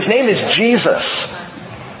 His name is Jesus.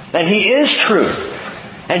 And He is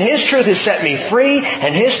truth. And His truth has set me free.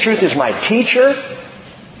 And His truth is my teacher.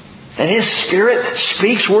 And His Spirit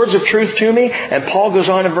speaks words of truth to me. And Paul goes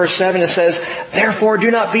on in verse 7 and says, therefore do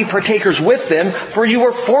not be partakers with them, for you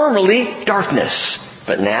were formerly darkness.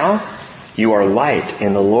 But now you are light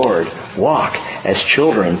in the Lord. Walk as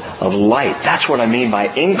children of light. That's what I mean by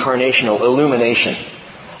incarnational illumination.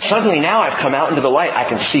 Suddenly now I've come out into the light. I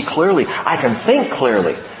can see clearly. I can think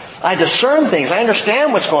clearly. I discern things. I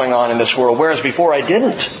understand what's going on in this world, whereas before I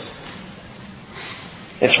didn't.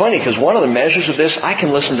 It's funny because one of the measures of this, I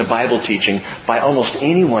can listen to Bible teaching by almost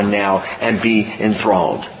anyone now and be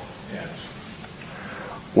enthralled.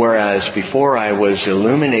 Whereas before I was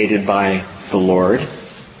illuminated by the Lord,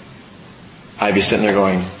 I'd be sitting there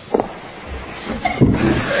going,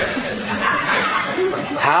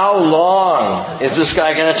 how long is this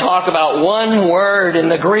guy going to talk about one word in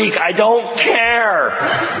the Greek? I don't care.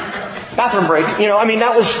 Bathroom break.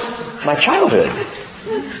 That was my childhood.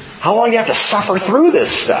 How long do you have to suffer through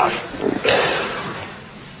this stuff?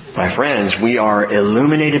 My friends, we are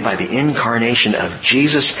illuminated by the incarnation of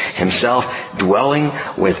Jesus Himself dwelling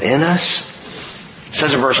within us. It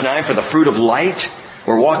says in verse 9, for the fruit of light,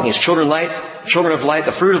 we're walking as children of light.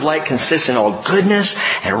 The fruit of light consists in all goodness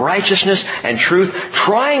and righteousness and truth,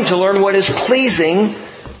 trying to learn what is pleasing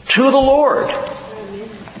to the Lord.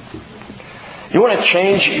 You want to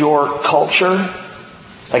change your culture?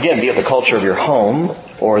 Again, be it the culture of your home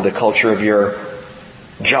or the culture of your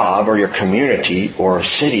job or your community or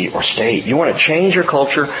city or state. You want to change your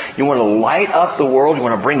culture. You want to light up the world. You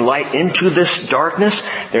want to bring light into this darkness.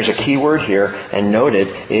 There's a key word here, and note it.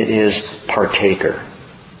 It is partaker.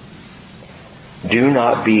 Do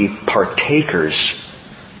not be partakers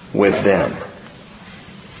with them.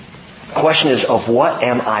 The question is, of what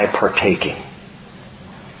am I partaking?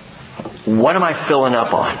 What am I filling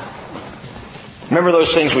up on? Remember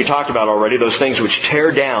those things we talked about already, those things which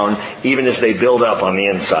tear down even as they build up on the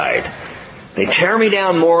inside. They tear me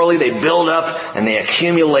down morally, they build up, and they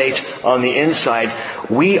accumulate on the inside.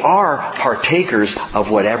 We are partakers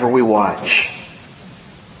of whatever we watch,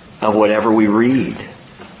 of whatever we read,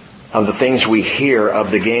 of the things we hear,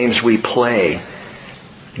 of the games we play.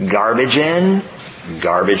 Garbage in,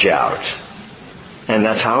 garbage out. And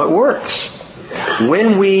that's how it works.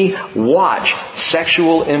 When we watch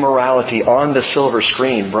sexual immorality on the silver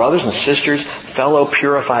screen, brothers and sisters, fellow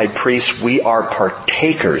purified priests, we are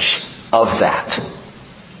partakers of that.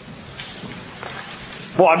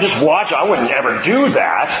 Well, I'm just watching. I wouldn't ever do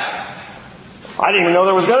that. I didn't even know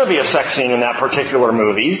there was going to be a sex scene in that particular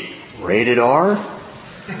movie. Rated R.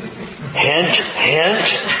 Hint,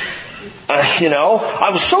 hint. I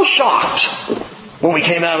was so shocked when we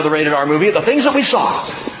came out of the rated R movie at the things that we saw.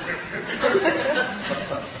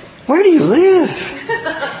 Where do you live?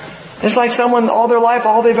 It's like someone all their life,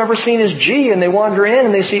 all they've ever seen is G, and they wander in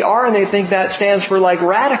and they see R and they think that stands for like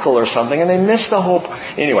radical or something, and they miss the whole...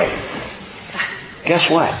 Anyway,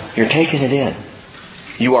 guess what? You're taking it in.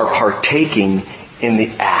 You are partaking in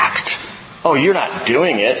the act. Oh, you're not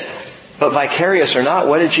doing it. But vicarious or not,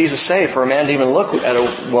 what did Jesus say? For a man to even look at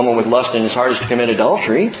a woman with lust in his heart is to commit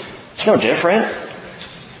adultery. It's no different.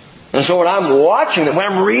 And so when I'm watching it, when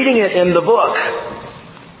I'm reading it in the book,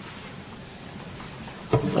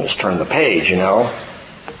 I just turn the page,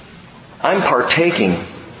 I'm partaking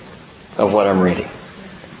of what I'm reading.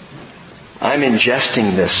 I'm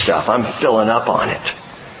ingesting this stuff. I'm filling up on it.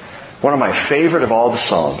 One of my favorite of all the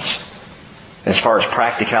Psalms, as far as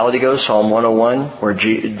practicality goes, Psalm 101, where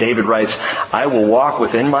David writes, I will walk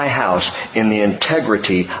within my house in the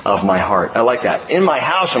integrity of my heart. I like that. In my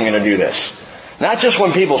house I'm going to do this. Not just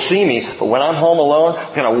when people see me, but when I'm home alone,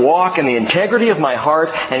 I'm going to walk in the integrity of my heart.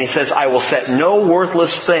 And he says, I will set no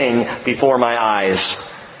worthless thing before my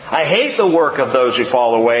eyes. I hate the work of those who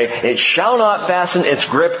fall away. It shall not fasten its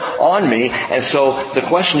grip on me. And so the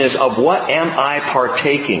question is, of what am I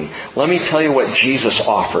partaking? Let me tell you what Jesus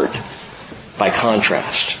offered by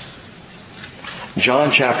contrast. John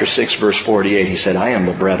chapter 6 verse 48, he said, I am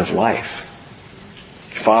the bread of life.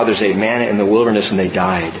 Your fathers ate manna in the wilderness and they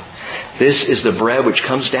died. This is the bread which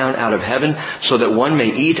comes down out of heaven, so that one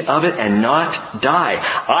may eat of it and not die.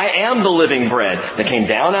 I am the living bread that came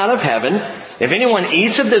down out of heaven. If anyone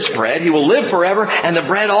eats of this bread, he will live forever, and the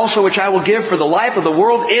bread also which I will give for the life of the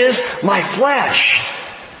world is my flesh.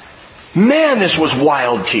 Man, this was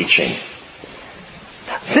wild teaching.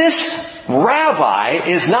 This rabbi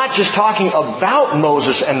is not just talking about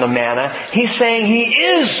Moses and the manna. He's saying he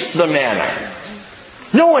is the manna.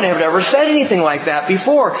 No one had ever said anything like that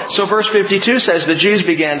before. So verse 52 says, the Jews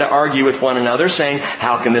began to argue with one another, saying,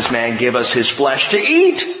 how can this man give us his flesh to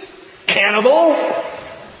eat? Cannibal!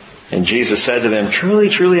 And Jesus said to them, truly,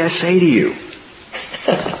 truly, I say to you.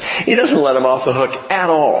 He doesn't let them off the hook at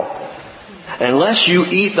all. Unless you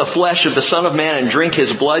eat the flesh of the Son of Man and drink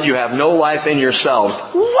His blood, you have no life in yourselves.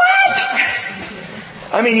 What?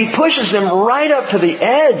 I mean, He pushes them right up to the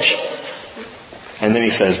edge. And then He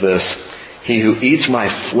says this, he who eats my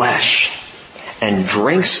flesh and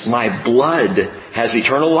drinks my blood has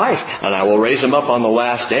eternal life, and I will raise him up on the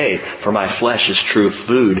last day. For my flesh is true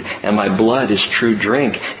food, and my blood is true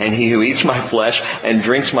drink. And he who eats my flesh and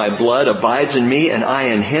drinks my blood abides in me, and I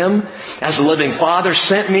in him. As the living Father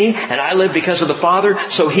sent me, and I live because of the Father,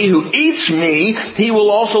 so he who eats me, he will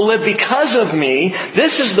also live because of me.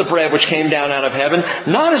 This is the bread which came down out of heaven,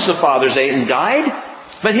 not as the fathers ate and died,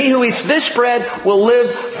 but he who eats this bread will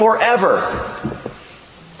live forever.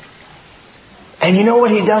 And you know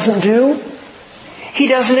what He doesn't do? He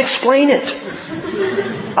doesn't explain it.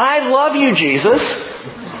 I love you, Jesus,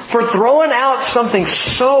 for throwing out something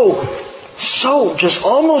so just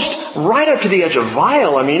almost right up to the edge of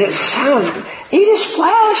vile. I mean, it sounds, eat His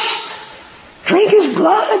flesh, drink His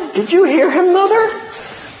blood. Did you hear him, Mother?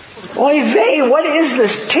 Oy vey, what is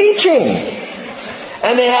this teaching?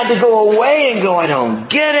 And they had to go away and go, I don't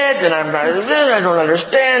get it, and I don't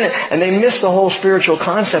understand it. And they missed the whole spiritual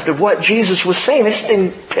concept of what Jesus was saying. They just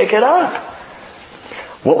didn't pick it up.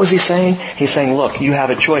 What was He saying? He's saying, look, you have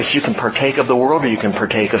a choice. You can partake of the world or you can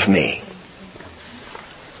partake of me.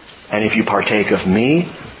 And if you partake of me,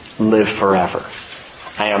 live forever.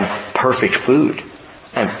 I am perfect food.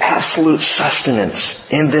 I am absolute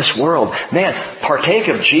sustenance in this world. Man, partake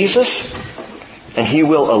of Jesus and He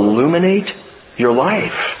will illuminate your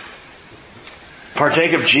life.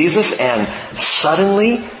 Partake of Jesus and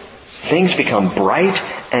suddenly things become bright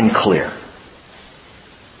and clear.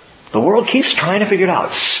 The world keeps trying to figure it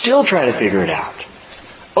out. Still trying to figure it out.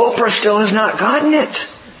 Oprah still has not gotten it.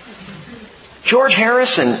 George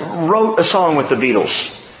Harrison wrote a song with the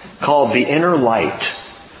Beatles called The Inner Light.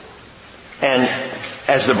 And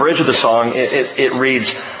as the bridge of the song, it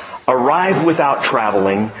reads, arrive without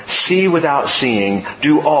traveling, see without seeing,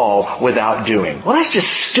 do all without doing. Well, that's just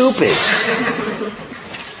stupid.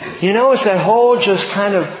 You know, it's that whole just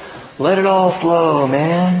kind of let it all flow,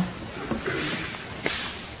 man.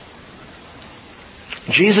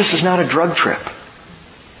 Jesus is not a drug trip.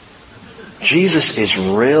 Jesus is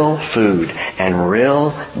real food and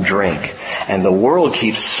real drink. And the world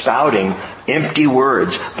keeps spouting empty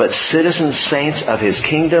words, but citizen saints of His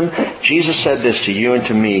kingdom. Jesus said this to you and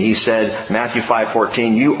to me. He said, Matthew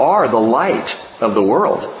 5:14, you are the light of the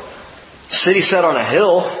world. City set on a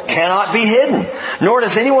hill cannot be hidden. Nor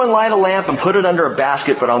does anyone light a lamp and put it under a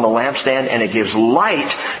basket, but on the lampstand, and it gives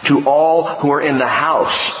light to all who are in the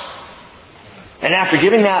house. And after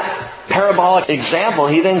giving that parabolic example,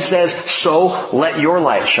 He then says, so let your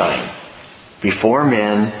light shine before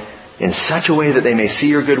men in such a way that they may see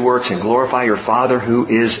your good works and glorify your Father who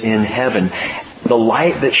is in heaven. The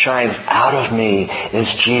light that shines out of me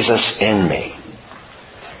is Jesus in me.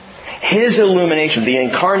 His illumination, the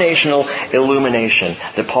incarnational illumination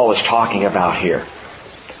that Paul is talking about here.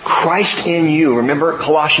 Christ in you. Remember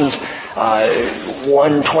Colossians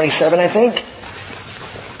 1:27, I think?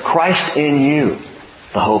 Christ in you,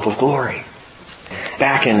 the hope of glory.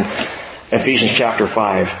 Back in Ephesians chapter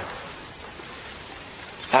 5,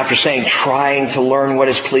 after saying, trying to learn what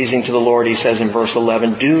is pleasing to the Lord, he says in verse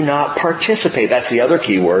 11, do not participate. That's the other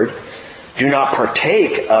key word. Do not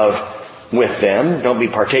partake with them. Don't be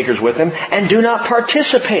partakers with them. And do not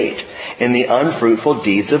participate in the unfruitful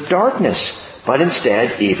deeds of darkness, but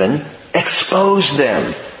instead even expose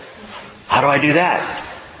them. How do I do that?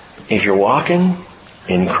 If you're walking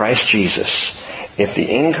in Christ Jesus, if the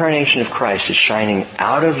incarnation of Christ is shining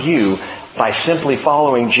out of you by simply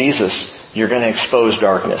following Jesus, you're going to expose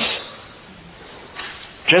darkness.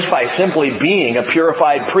 Just by simply being a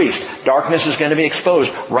purified priest, darkness is going to be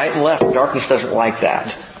exposed right and left. Darkness doesn't like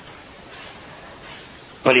that.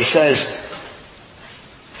 But he says,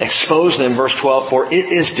 expose them, verse 12, for it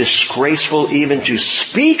is disgraceful even to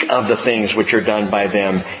speak of the things which are done by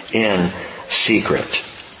them in secret.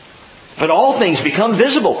 But all things become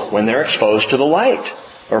visible when they're exposed to the light,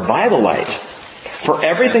 or by the light. For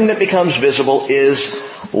everything that becomes visible is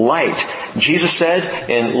light. Jesus said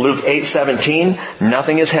in Luke 8:17,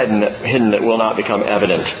 nothing is hidden that will not become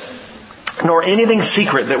evident, nor anything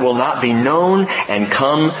secret that will not be known and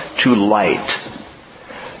come to light.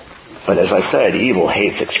 But as I said, evil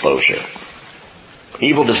hates exposure.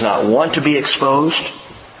 Evil does not want to be exposed.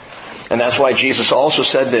 And that's why Jesus also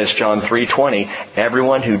said this, John 3:20,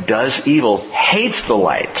 everyone who does evil hates the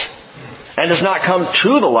light and does not come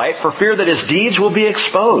to the light for fear that his deeds will be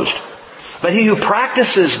exposed. But he who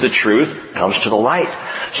practices the truth comes to the light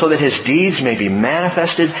so that his deeds may be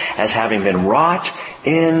manifested as having been wrought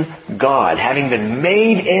in God, having been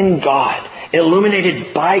made in God,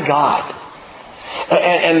 illuminated by God.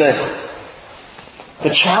 And the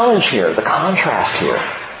challenge here, the contrast here,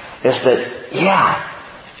 is that,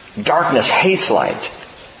 darkness hates light.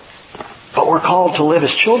 But we're called to live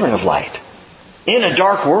as children of light in a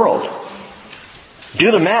dark world.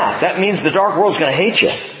 Do the math. That means the dark world's going to hate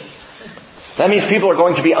you. That means people are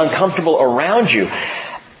going to be uncomfortable around you.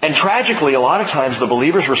 And tragically, a lot of times the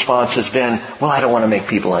believer's response has been, well, I don't want to make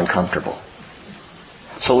people uncomfortable.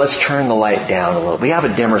 So let's turn the light down a little. We have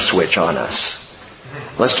a dimmer switch on us.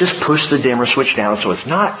 Let's just push the dimmer switch down so it's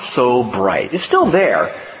not so bright. It's still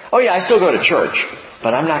there. Oh yeah, I still go to church.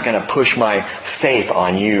 But I'm not going to push my faith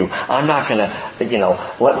on you. I'm not going to,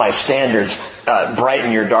 let my standards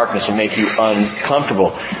brighten your darkness and make you uncomfortable.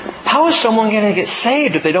 How is someone going to get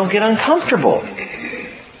saved if they don't get uncomfortable?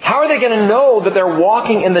 How are they going to know that they're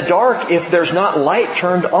walking in the dark if there's not light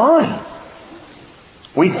turned on?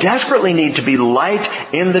 We desperately need to be light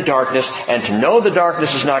in the darkness, and to know the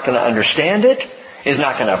darkness is not going to understand it, is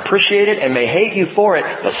not going to appreciate it, and may hate you for it,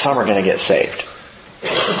 but some are going to get saved.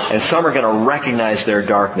 And some are going to recognize their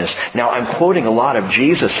darkness. Now, I'm quoting a lot of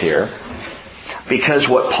Jesus here because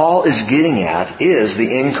what Paul is getting at is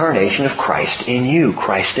the incarnation of Christ in you,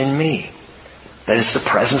 Christ in me. That is the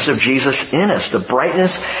presence of Jesus in us, the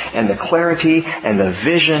brightness and the clarity and the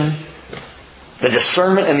vision, the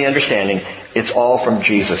discernment and the understanding. It's all from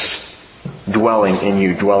Jesus dwelling in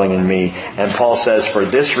you, dwelling in me. And Paul says, for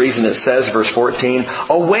this reason it says, verse 14,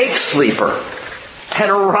 awake, sleeper, and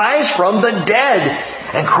arise from the dead,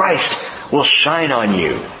 and Christ will shine on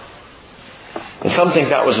you. And some think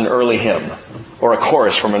that was an early hymn, or a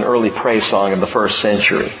chorus from an early praise song of the first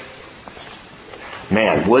century.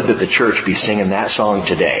 Man, would that the church be singing that song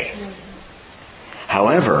today.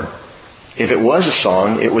 However, if it was a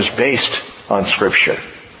song, it was based on Scripture.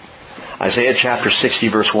 Isaiah chapter 60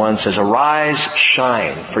 verse 1 says, arise,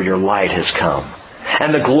 shine, for your light has come,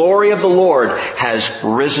 and the glory of the Lord has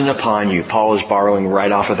risen upon you. Paul is borrowing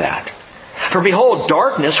right off of that. For behold,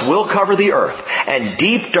 darkness will cover the earth, and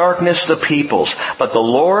deep darkness the peoples. But the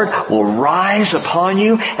Lord will rise upon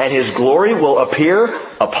you, and His glory will appear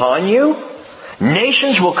upon you.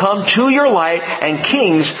 Nations will come to your light, and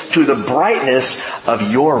kings to the brightness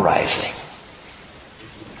of your rising.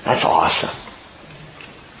 That's awesome.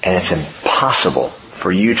 And it's impossible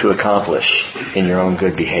for you to accomplish in your own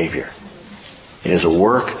good behavior. It is a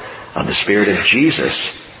work of the Spirit of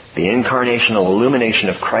Jesus, the incarnational illumination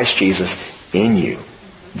of Christ Jesus in you,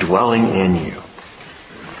 dwelling in you.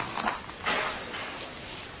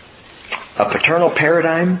 A paternal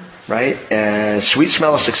paradigm, right? Sweet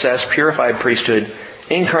smell of success, purified priesthood,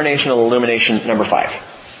 incarnational illumination, number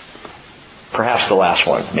 5. Perhaps the last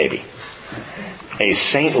one, maybe. A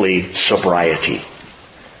saintly sobriety.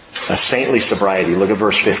 A saintly sobriety. Look at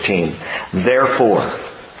verse 15. Therefore,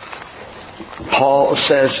 Paul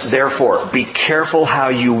says, therefore, be careful how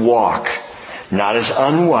you walk, not as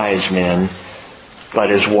unwise men,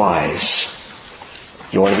 but as wise.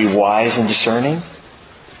 You want to be wise and discerning,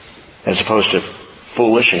 as opposed to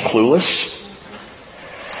foolish and clueless?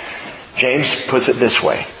 James puts it this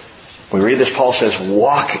way. We read this, Paul says,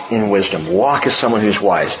 walk in wisdom. Walk as someone who's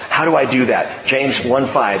wise. How do I do that? James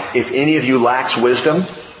 1:5, if any of you lacks wisdom,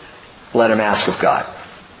 let him ask of God,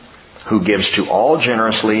 who gives to all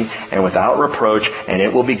generously and without reproach, and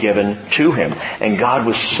it will be given to him. And God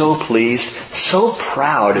was so pleased, so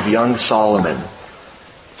proud of young Solomon,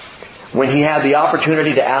 when he had the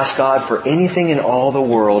opportunity to ask God for anything in all the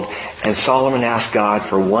world, and Solomon asked God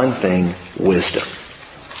for one thing, wisdom.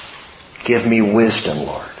 Give me wisdom,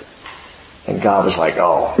 Lord. And God was like,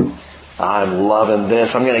 oh, I'm loving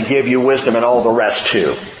this. I'm going to give you wisdom and all the rest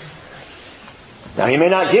too. Now, He may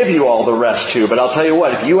not give you all the rest too, but I'll tell you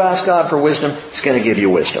what, if you ask God for wisdom, He's going to give you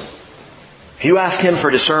wisdom. If you ask Him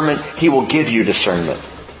for discernment, He will give you discernment.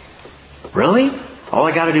 Really? All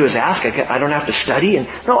I got to do is ask. I don't have to study.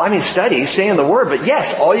 No, I mean study, stay in the Word, but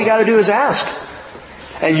yes, all you got to do is ask.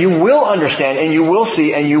 And you will understand, and you will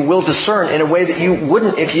see, and you will discern in a way that you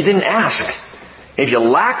wouldn't if you didn't ask. If you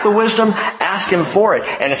lack the wisdom, ask Him for it.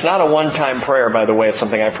 And it's not a one-time prayer, by the way. It's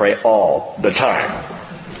something I pray all the time.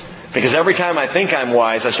 Because every time I think I'm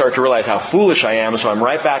wise, I start to realize how foolish I am. So I'm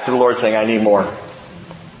right back to the Lord saying, I need more.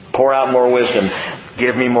 Pour out more wisdom.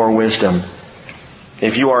 Give me more wisdom.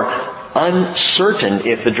 If you are uncertain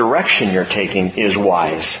if the direction you're taking is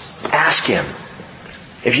wise, ask Him.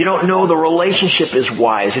 If you don't know the relationship is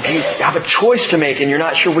wise, if you have a choice to make and you're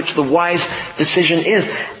not sure which the wise decision is,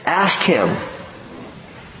 ask Him.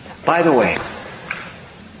 By the way,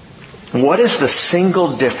 what is the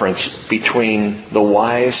single difference between the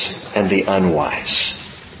wise and the unwise?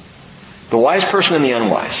 The wise person and the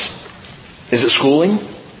unwise. Is it schooling?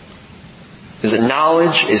 Is it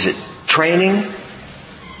knowledge? Is it training?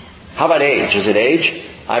 How about age? Is it age?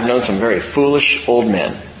 I've known some very foolish old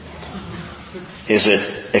men. Is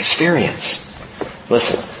it experience?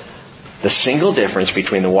 Listen, the single difference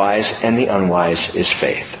between the wise and the unwise is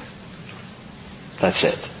faith. That's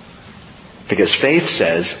it. Because faith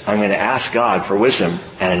says, I'm going to ask God for wisdom,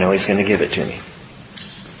 and I know He's going to give it to me.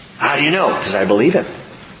 How do you know? Because I believe Him.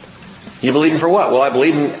 You believe Him for what? Well, I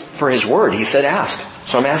believe Him for His Word. He said ask,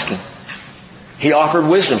 so I'm asking. He offered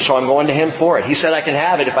wisdom, so I'm going to Him for it. He said I can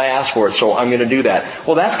have it if I ask for it, so I'm going to do that.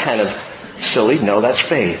 Well, that's kind of silly. No, that's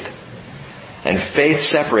faith. And faith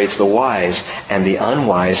separates the wise and the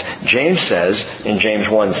unwise. James says in James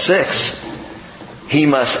 1:6, he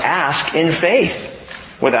must ask in faith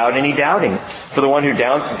without any doubting. For the one who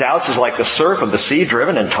doubts is like the surf of the sea,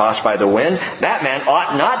 driven and tossed by the wind. That man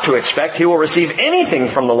ought not to expect he will receive anything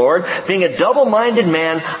from the Lord, being a double-minded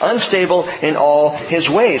man, unstable in all his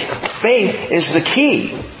ways. Faith is the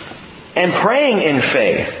key. And praying in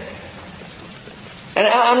faith. And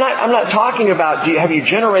I'm not talking about, have you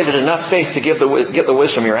generated enough faith to get the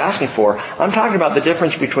wisdom you're asking for? I'm talking about the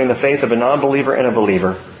difference between the faith of a non-believer and a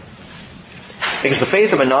believer. Because the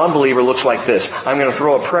faith of a non-believer looks like this. I'm going to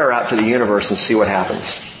throw a prayer out to the universe and see what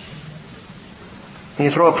happens. When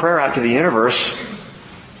you throw a prayer out to the universe,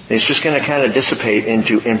 it's just going to kind of dissipate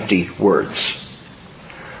into empty words.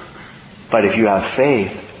 But if you have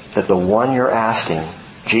faith that the one you're asking,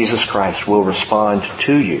 Jesus Christ, will respond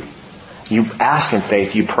to you, you ask in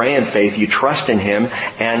faith, you pray in faith, you trust in Him,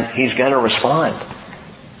 and He's going to respond.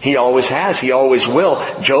 He always has. He always will.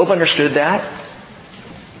 Job understood that.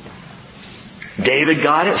 David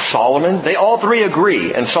got it. Solomon. They all three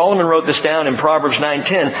agree. And Solomon wrote this down in Proverbs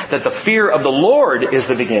 9:10, that the fear of the Lord is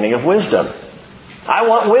the beginning of wisdom. I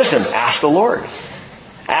want wisdom. Ask the Lord.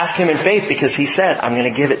 Ask Him in faith because He said, I'm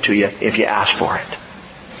going to give it to you if you ask for it.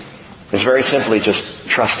 It's very simply just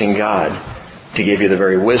trusting God to give you the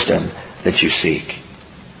very wisdom that you seek.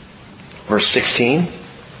 Verse 16,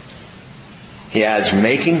 he adds,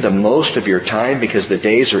 making the most of your time because the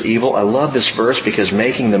days are evil. I love this verse because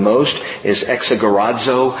making the most is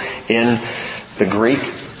exagorazo in the Greek.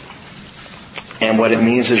 And what it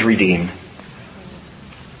means is redeem.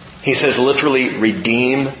 He says literally,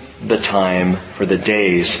 redeem the time, for the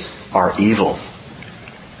days are evil.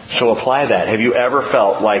 So apply that. Have you ever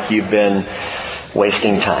felt like you've been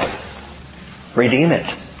wasting time? Redeem it.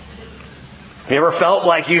 Have you ever felt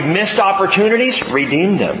like you've missed opportunities?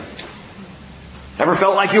 Redeem them. Ever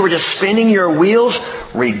felt like you were just spinning your wheels?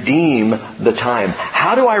 Redeem the time.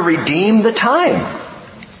 How do I redeem the time?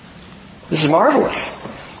 This is marvelous.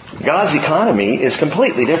 God's economy is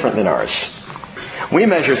completely different than ours. We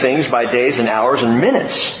measure things by days and hours and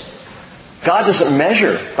minutes. God doesn't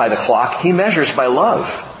measure by the clock. He measures by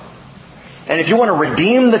love. And if you want to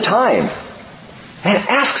redeem the time, man,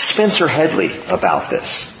 ask Spencer Headley about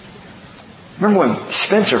this. Remember when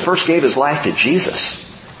Spencer first gave his life to Jesus?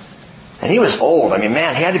 And he was old. I mean,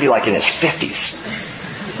 man, he had to be like in his 50s.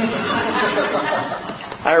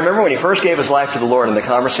 I remember when he first gave his life to the Lord, in the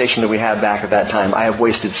conversation that we had back at that time, I have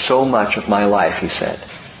wasted so much of my life, he said.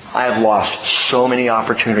 I have lost so many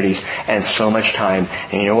opportunities and so much time.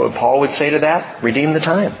 And you know what Paul would say to that? Redeem the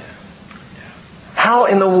time. How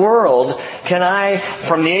in the world can I,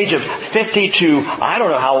 from the age of 50 to, I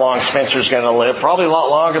don't know how long Spencer's going to live, probably a lot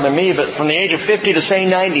longer than me, but from the age of 50 to say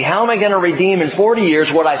 90, how am I going to redeem in 40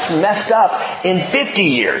 years what I've messed up in 50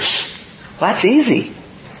 years? Well, that's easy.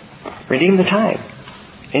 Redeem the time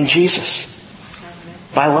in Jesus.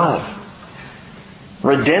 By love.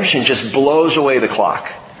 Redemption just blows away the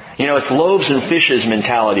clock. You know, it's loaves and fishes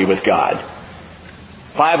mentality with God.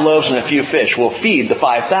 5 loaves and a few fish will feed the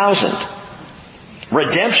 5,000.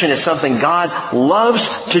 Redemption is something God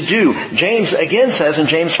loves to do. James again says in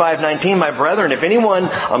James 5:19, "My brethren, if anyone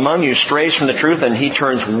among you strays from the truth and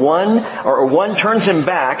one turns him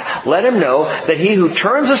back, let him know that he who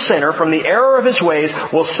turns a sinner from the error of his ways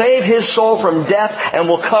will save his soul from death and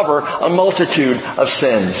will cover a multitude of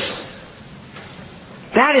sins."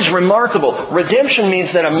 That is remarkable. Redemption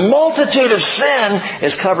means that a multitude of sin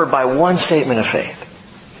is covered by one statement of faith.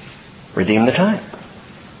 Redeem the time.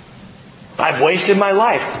 I've wasted my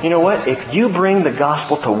life. You know what? If you bring the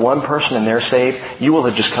gospel to one person and they're saved, you will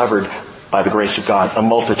have just covered, by the grace of God, a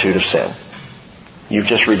multitude of sin. You've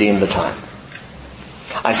just redeemed the time.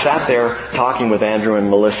 I sat there talking with Andrew and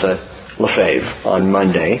Melissa Lefebvre on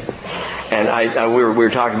Monday, and we were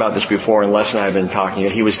talking about this before, and Les and I have been talking.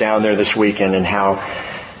 He was down there this weekend, and how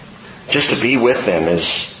just to be with them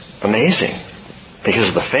is amazing because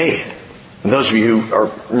of the faith. And those of you who are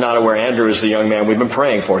not aware, Andrew is the young man we've been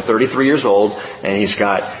praying for, 33 years old, and he's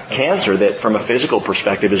got cancer that from a physical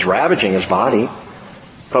perspective is ravaging his body.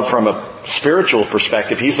 But from a spiritual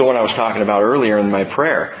perspective, he's the one I was talking about earlier in my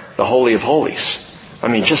prayer, the Holy of Holies. I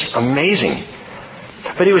mean, just amazing.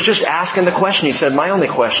 But he was just asking the question. He said, my only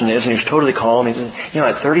question is, and he was totally calm, he said,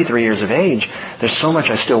 at 33 years of age, there's so much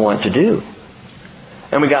I still want to do.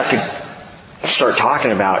 And we got to start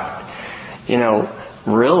talking about,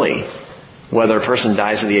 really, whether a person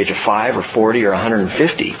dies at the age of 5 or 40 or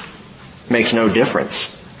 150 makes no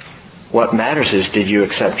difference. What matters is, did you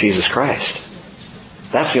accept Jesus Christ?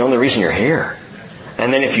 That's the only reason you're here.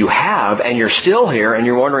 And then if you have, and you're still here, and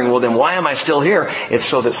you're wondering, well then why am I still here? It's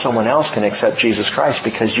so that someone else can accept Jesus Christ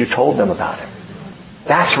because you told them about Him.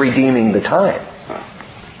 That's redeeming the time.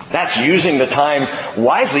 That's using the time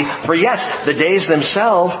wisely. For yes, the days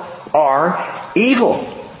themselves are evil.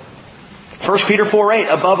 1 Peter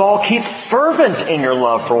 4:8, above all, keep fervent in your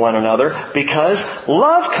love for one another, because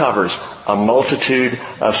love covers a multitude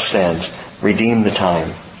of sins. Redeem the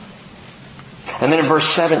time. And then in verse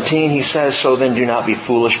 17 he says, so then do not be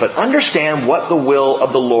foolish, but understand what the will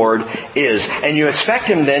of the Lord is. And you expect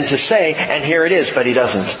him then to say, and here it is, but he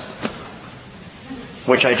doesn't.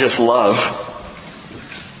 Which I just love.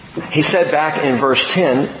 He said back in verse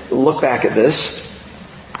 10, look back at this.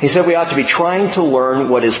 He said we ought to be trying to learn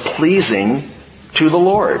what is pleasing to the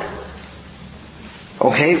Lord.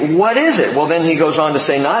 Okay, what is it? Well, then he goes on to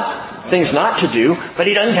say things not to do, but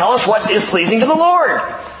he doesn't tell us what is pleasing to the Lord.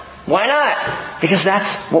 Why not? Because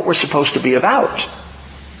that's what we're supposed to be about.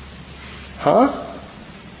 Huh?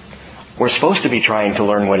 We're supposed to be trying to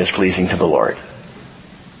learn what is pleasing to the Lord.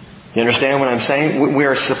 You understand what I'm saying? We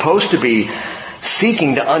are supposed to be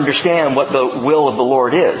seeking to understand what the will of the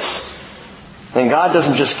Lord is. And God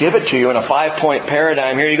doesn't just give it to you in a 5-point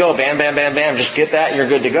paradigm. Here you go, bam, bam, bam, bam, just get that and you're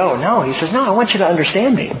good to go. No, He says, no, I want you to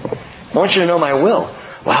understand me. I want you to know my will.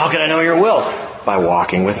 Well, how can I know your will? By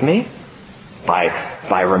walking with me.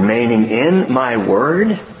 By remaining in my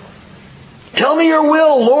word. Tell me your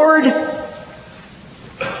will, Lord.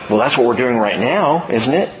 Well, that's what we're doing right now,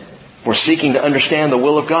 isn't it? We're seeking to understand the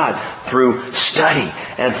will of God through study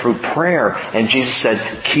and through prayer. And Jesus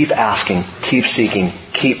said, keep asking, keep seeking,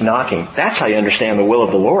 keep knocking. That's how you understand the will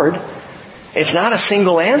of the Lord. It's not a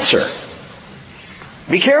single answer.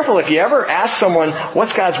 Be careful if you ever ask someone,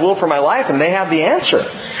 what's God's will for my life? And they have the answer.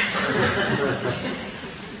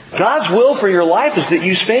 God's will for your life is that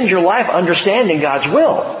you spend your life understanding God's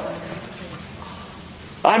will.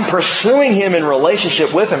 I'm pursuing Him in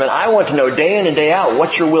relationship with Him, and I want to know day in and day out,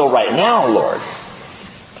 what's your will right now, Lord?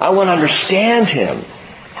 I want to understand Him.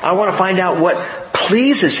 I want to find out what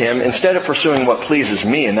pleases Him instead of pursuing what pleases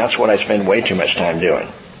me, and that's what I spend way too much time doing.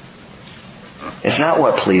 It's not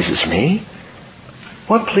what pleases me.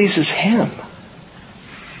 What pleases Him?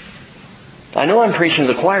 I know I'm preaching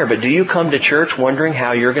to the choir, but do you come to church wondering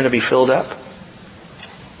how you're going to be filled up?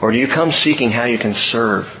 Or do you come seeking how you can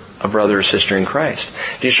serve a brother or sister in Christ?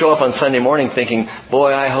 Do you show up on Sunday morning thinking,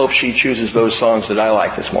 boy, I hope she chooses those songs that I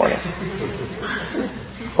like this morning?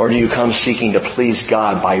 Or do you come seeking to please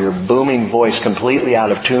God by your booming voice completely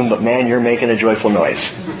out of tune, but man, you're making a joyful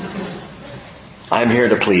noise? I'm here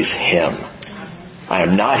to please Him. I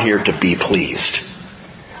am not here to be pleased.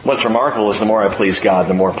 What's remarkable is the more I please God,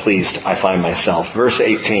 the more pleased I find myself. Verse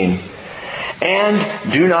 18.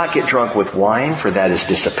 And do not get drunk with wine, for that is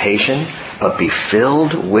dissipation, but be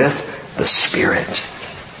filled with the Spirit.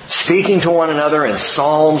 Speaking to one another in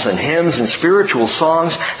psalms and hymns and spiritual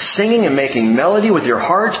songs, singing and making melody with your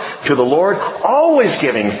heart to the Lord, always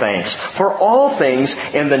giving thanks for all things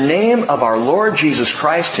in the name of our Lord Jesus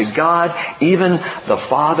Christ to God, even the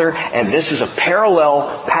Father. And this is a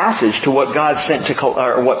parallel passage to what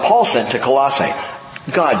what Paul sent to Colossae.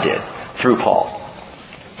 God did through Paul.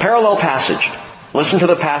 Parallel passage. Listen to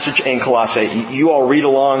the passage in Colossae. You all read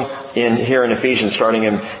along here in Ephesians, starting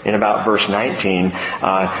in about verse 19.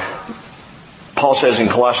 Paul says in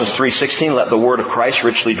Colossians 3:16, let the word of Christ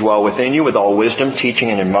richly dwell within you with all wisdom, teaching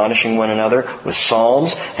and admonishing one another with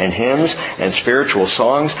psalms and hymns and spiritual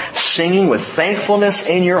songs, singing with thankfulness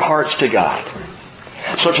in your hearts to God.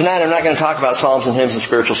 So tonight I'm not going to talk about psalms and hymns and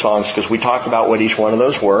spiritual songs because we talked about what each one of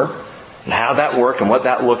those were and how that worked and what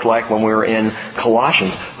that looked like when we were in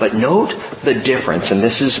Colossians. But note the difference, and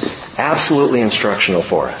this is absolutely instructional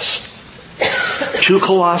for us. To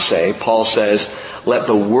Colossae, Paul says, let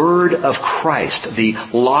the word of Christ, the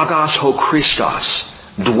Logos ho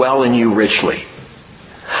Christos, dwell in you richly.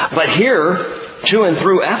 But here, to and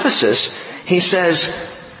through Ephesus, he says,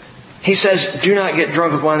 do not get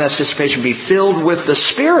drunk with wine, that's dissipation. Be filled with the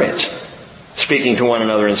Spirit, speaking to one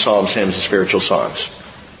another in psalms, hymns, and spiritual songs.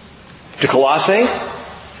 To Colossae,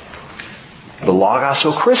 the Logos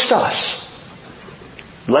ho Christos,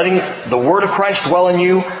 letting the word of Christ dwell in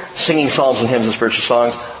you, singing psalms and hymns and spiritual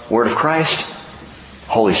songs. Word of Christ,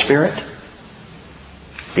 Holy Spirit.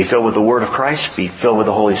 Be filled with the Word of Christ. Be filled with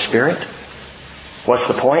the Holy Spirit. What's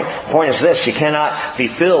the point? The point is this. You cannot be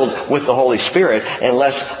filled with the Holy Spirit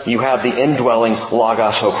unless you have the indwelling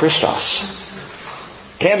Logos ho Christos.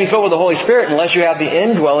 Can't be filled with the Holy Spirit unless you have the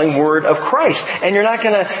indwelling Word of Christ. And you're not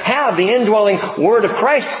going to have the indwelling Word of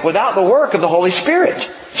Christ without the work of the Holy Spirit.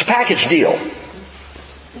 It's a package deal.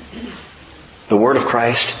 The Word of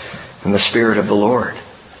Christ and the Spirit of the Lord.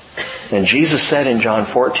 And Jesus said in John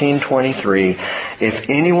 14:23, if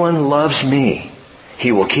anyone loves me,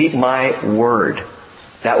 he will keep my word.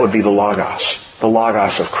 That would be the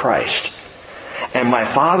Logos of Christ. And my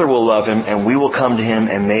Father will love him, and we will come to him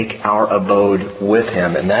and make our abode with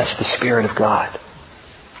him. And that's the Spirit of God,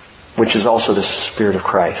 which is also the Spirit of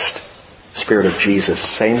Christ, Spirit of Jesus,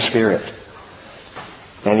 same Spirit.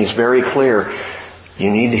 And He's very clear,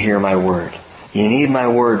 you need to hear my word. You need my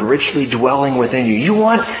word richly dwelling within you. You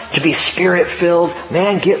want to be Spirit-filled?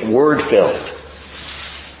 Man, get Word-filled.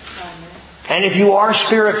 And if you are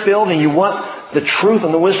Spirit-filled and you want the truth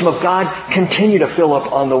and the wisdom of God, continue to fill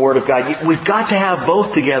up on the Word of God. We've got to have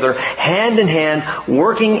both together, hand in hand,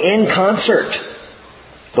 working in concert.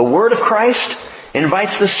 The Word of Christ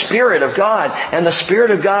invites the Spirit of God, and the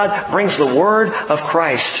Spirit of God brings the Word of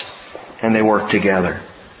Christ, and they work together.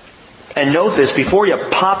 And note this, before you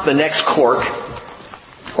pop the next cork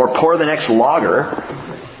or pour the next lager,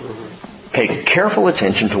 pay careful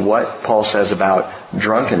attention to what Paul says about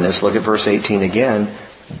drunkenness. Look at verse 18 again.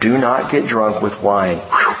 Do not get drunk with wine.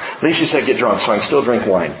 Whew. At least he said get drunk, so I can still drink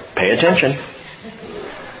wine. Pay attention.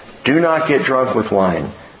 Do not get drunk with wine,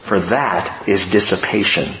 for that is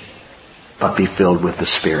dissipation, but be filled with the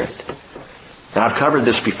Spirit. Now I've covered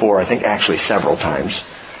this before, I think actually several times.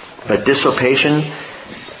 But dissipation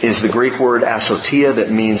is the Greek word asotia that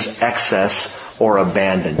means excess or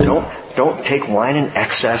abandon. Don't take wine in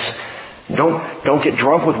excess. Don't get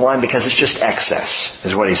drunk with wine because it's just excess,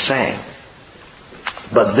 is what he's saying.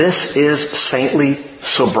 But this is saintly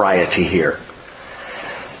sobriety here.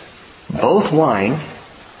 Both wine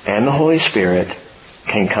and the Holy Spirit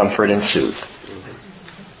can comfort and soothe.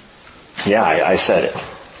 Yeah, I said it.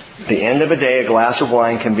 At the end of a day, a glass of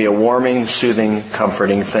wine can be a warming, soothing,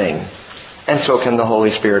 comforting thing. And so can the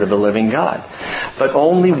Holy Spirit of the living God. But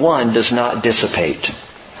only one does not dissipate.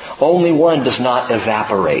 Only one does not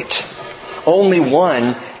evaporate. Only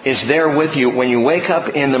one is there with you when you wake up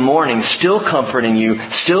in the morning, still comforting you,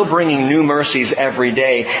 still bringing new mercies every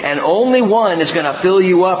day. And only one is going to fill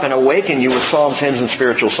you up and awaken you with psalms, hymns, and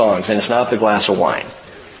spiritual songs. And it's not the glass of wine.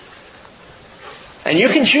 And you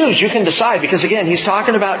can choose, you can decide, because again, he's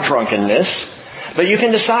talking about drunkenness. But you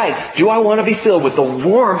can decide, do I want to be filled with the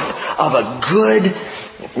warmth of a good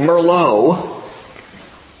Merlot,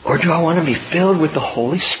 or do I want to be filled with the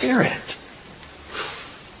Holy Spirit?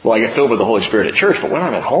 Well, I get filled with the Holy Spirit at church, but when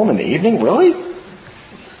I'm at home in the evening, really?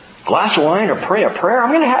 Glass of wine or pray a prayer?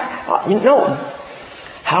 I'm going to have... No.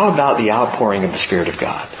 How about the outpouring of the Spirit of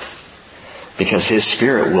God? Because His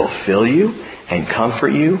Spirit will fill you and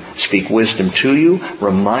comfort you, speak wisdom to you,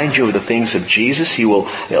 remind you of the things of Jesus. He will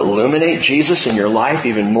illuminate Jesus in your life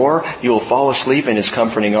even more. You will fall asleep in His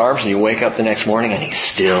comforting arms and you wake up the next morning and He's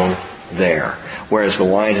still there. Whereas the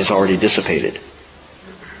wine has already dissipated.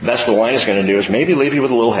 The best the wine is going to do is maybe leave you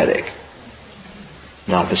with a little headache.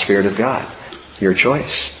 Not the Spirit of God. Your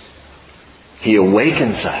choice. He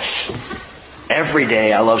awakens us. Every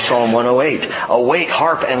day, I love Psalm 108. Awake,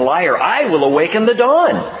 harp, and lyre. I will awaken the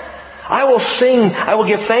dawn. I will sing, I will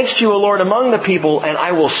give thanks to you, O Lord, among the people, and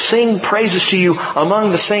I will sing praises to you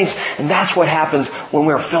among the saints. And that's what happens when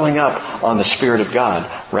we're filling up on the Spirit of God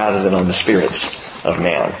rather than on the spirits of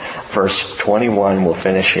man. Verse 21 will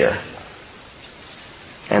finish here.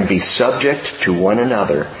 And be subject to one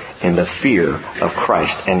another in the fear of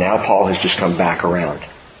Christ. And now Paul has just come back around.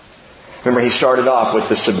 Remember, he started off with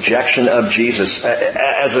the subjection of Jesus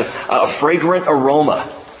as a fragrant aroma.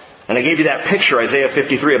 And I gave you that picture, Isaiah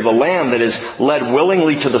 53, of the lamb that is led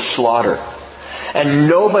willingly to the slaughter. And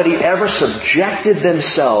nobody ever subjected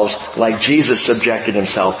themselves like Jesus subjected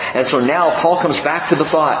himself. And so now Paul comes back to the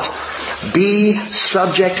thought. Be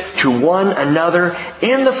subject to one another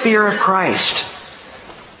in the fear of Christ.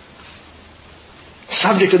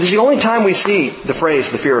 Subject to, this is the only time we see the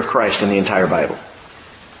phrase, the fear of Christ, in the entire Bible.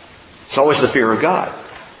 It's always the fear of God.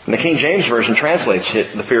 And the King James Version translates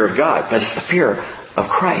it, the fear of God, but it's the fear of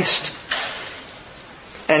Christ.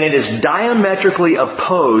 And it is diametrically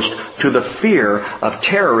opposed to the fear of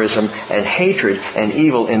terrorism and hatred and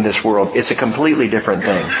evil in this world. It's a completely different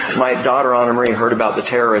thing. My daughter Anna Marie heard about the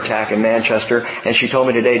terror attack in Manchester, and she told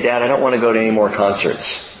me today, Dad, I don't want to go to any more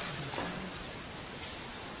concerts.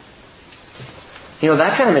 You know,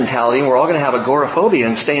 that kind of mentality, we're all going to have agoraphobia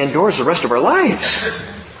and stay indoors the rest of our lives.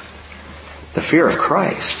 The fear of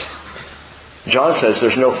Christ. John says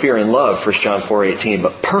there's no fear in love, 1 John 4:18,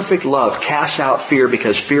 but perfect love casts out fear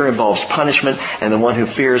because fear involves punishment, and the one who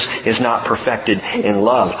fears is not perfected in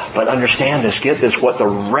love. But understand this, get this, what the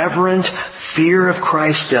reverent fear of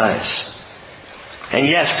Christ does. And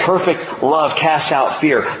yes, perfect love casts out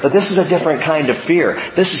fear, but this is a different kind of fear.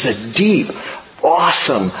 This is a deep,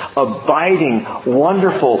 awesome, abiding,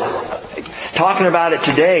 wonderful, talking about it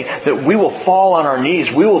today, that we will fall on our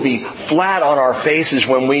knees. We will be flat on our faces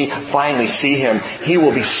when we finally see Him. He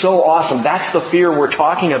will be so awesome. That's the fear we're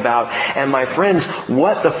talking about. And my friends,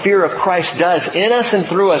 what the fear of Christ does in us and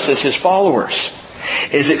through us as His followers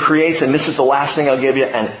is it creates, and this is the last thing I'll give you,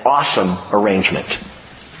 an awesome arrangement.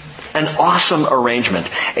 An awesome arrangement.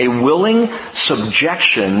 A willing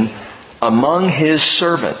subjection among His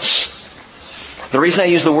servants. The reason I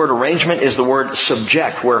use the word arrangement is the word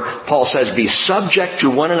subject, where Paul says, be subject to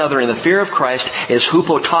one another in the fear of Christ, is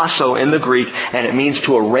hupotasso in the Greek, and it means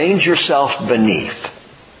to arrange yourself beneath.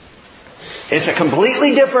 It's a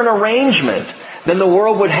completely different arrangement than the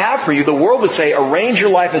world would have for you. The world would say, arrange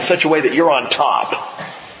your life in such a way that you're on top.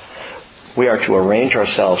 We are to arrange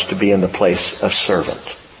ourselves to be in the place of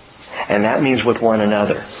servant. And that means with one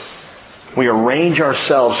another. We arrange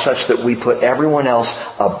ourselves such that we put everyone else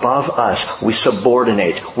above us. We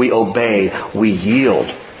subordinate. We obey. We yield.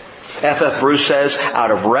 F.F. Bruce says,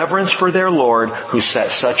 out of reverence for their Lord who set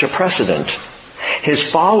such a precedent, His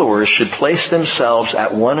followers should place themselves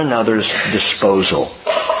at one another's disposal,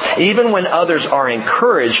 even when others are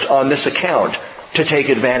encouraged on this account to take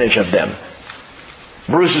advantage of them.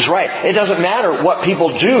 Bruce is right. It doesn't matter what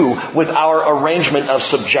people do with our arrangement of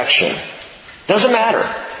subjection. Doesn't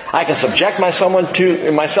matter. I can subject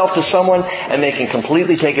myself to someone and they can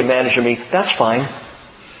completely take advantage of me. That's fine.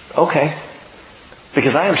 Okay.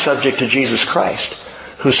 Because I am subject to Jesus Christ,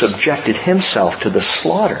 who subjected Himself to the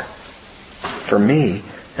slaughter for me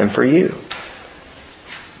and for you.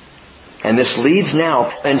 And this leads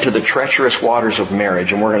now into the treacherous waters of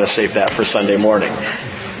marriage, and we're going to save that for Sunday morning.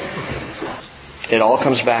 It all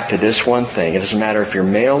comes back to this one thing. It doesn't matter if you're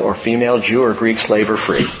male or female, Jew or Greek, slave or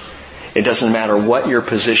free. It doesn't matter what your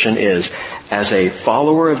position is. As a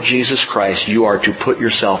follower of Jesus Christ, you are to put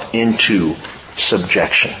yourself into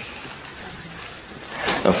subjection.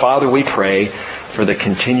 Now, Father, we pray for the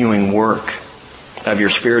continuing work of Your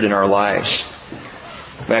Spirit in our lives.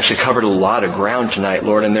 We actually covered a lot of ground tonight,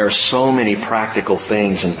 Lord, and there are so many practical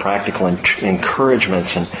things and practical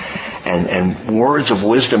encouragements and words of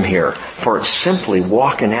wisdom here for simply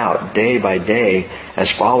walking out day by day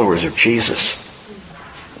as followers of Jesus.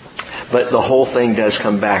 But the whole thing does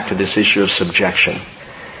come back to this issue of subjection.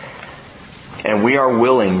 And we are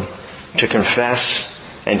willing to confess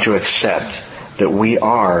and to accept that we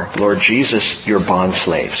are, Lord Jesus, Your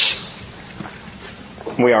bondslaves.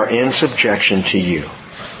 We are in subjection to You.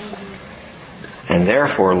 And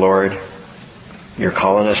therefore, Lord, You're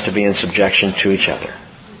calling us to be in subjection to each other.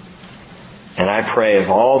 And I pray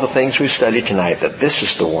of all the things we've studied tonight that this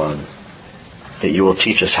is the one that You will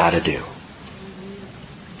teach us how to do.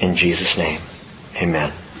 In Jesus' name,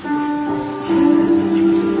 amen.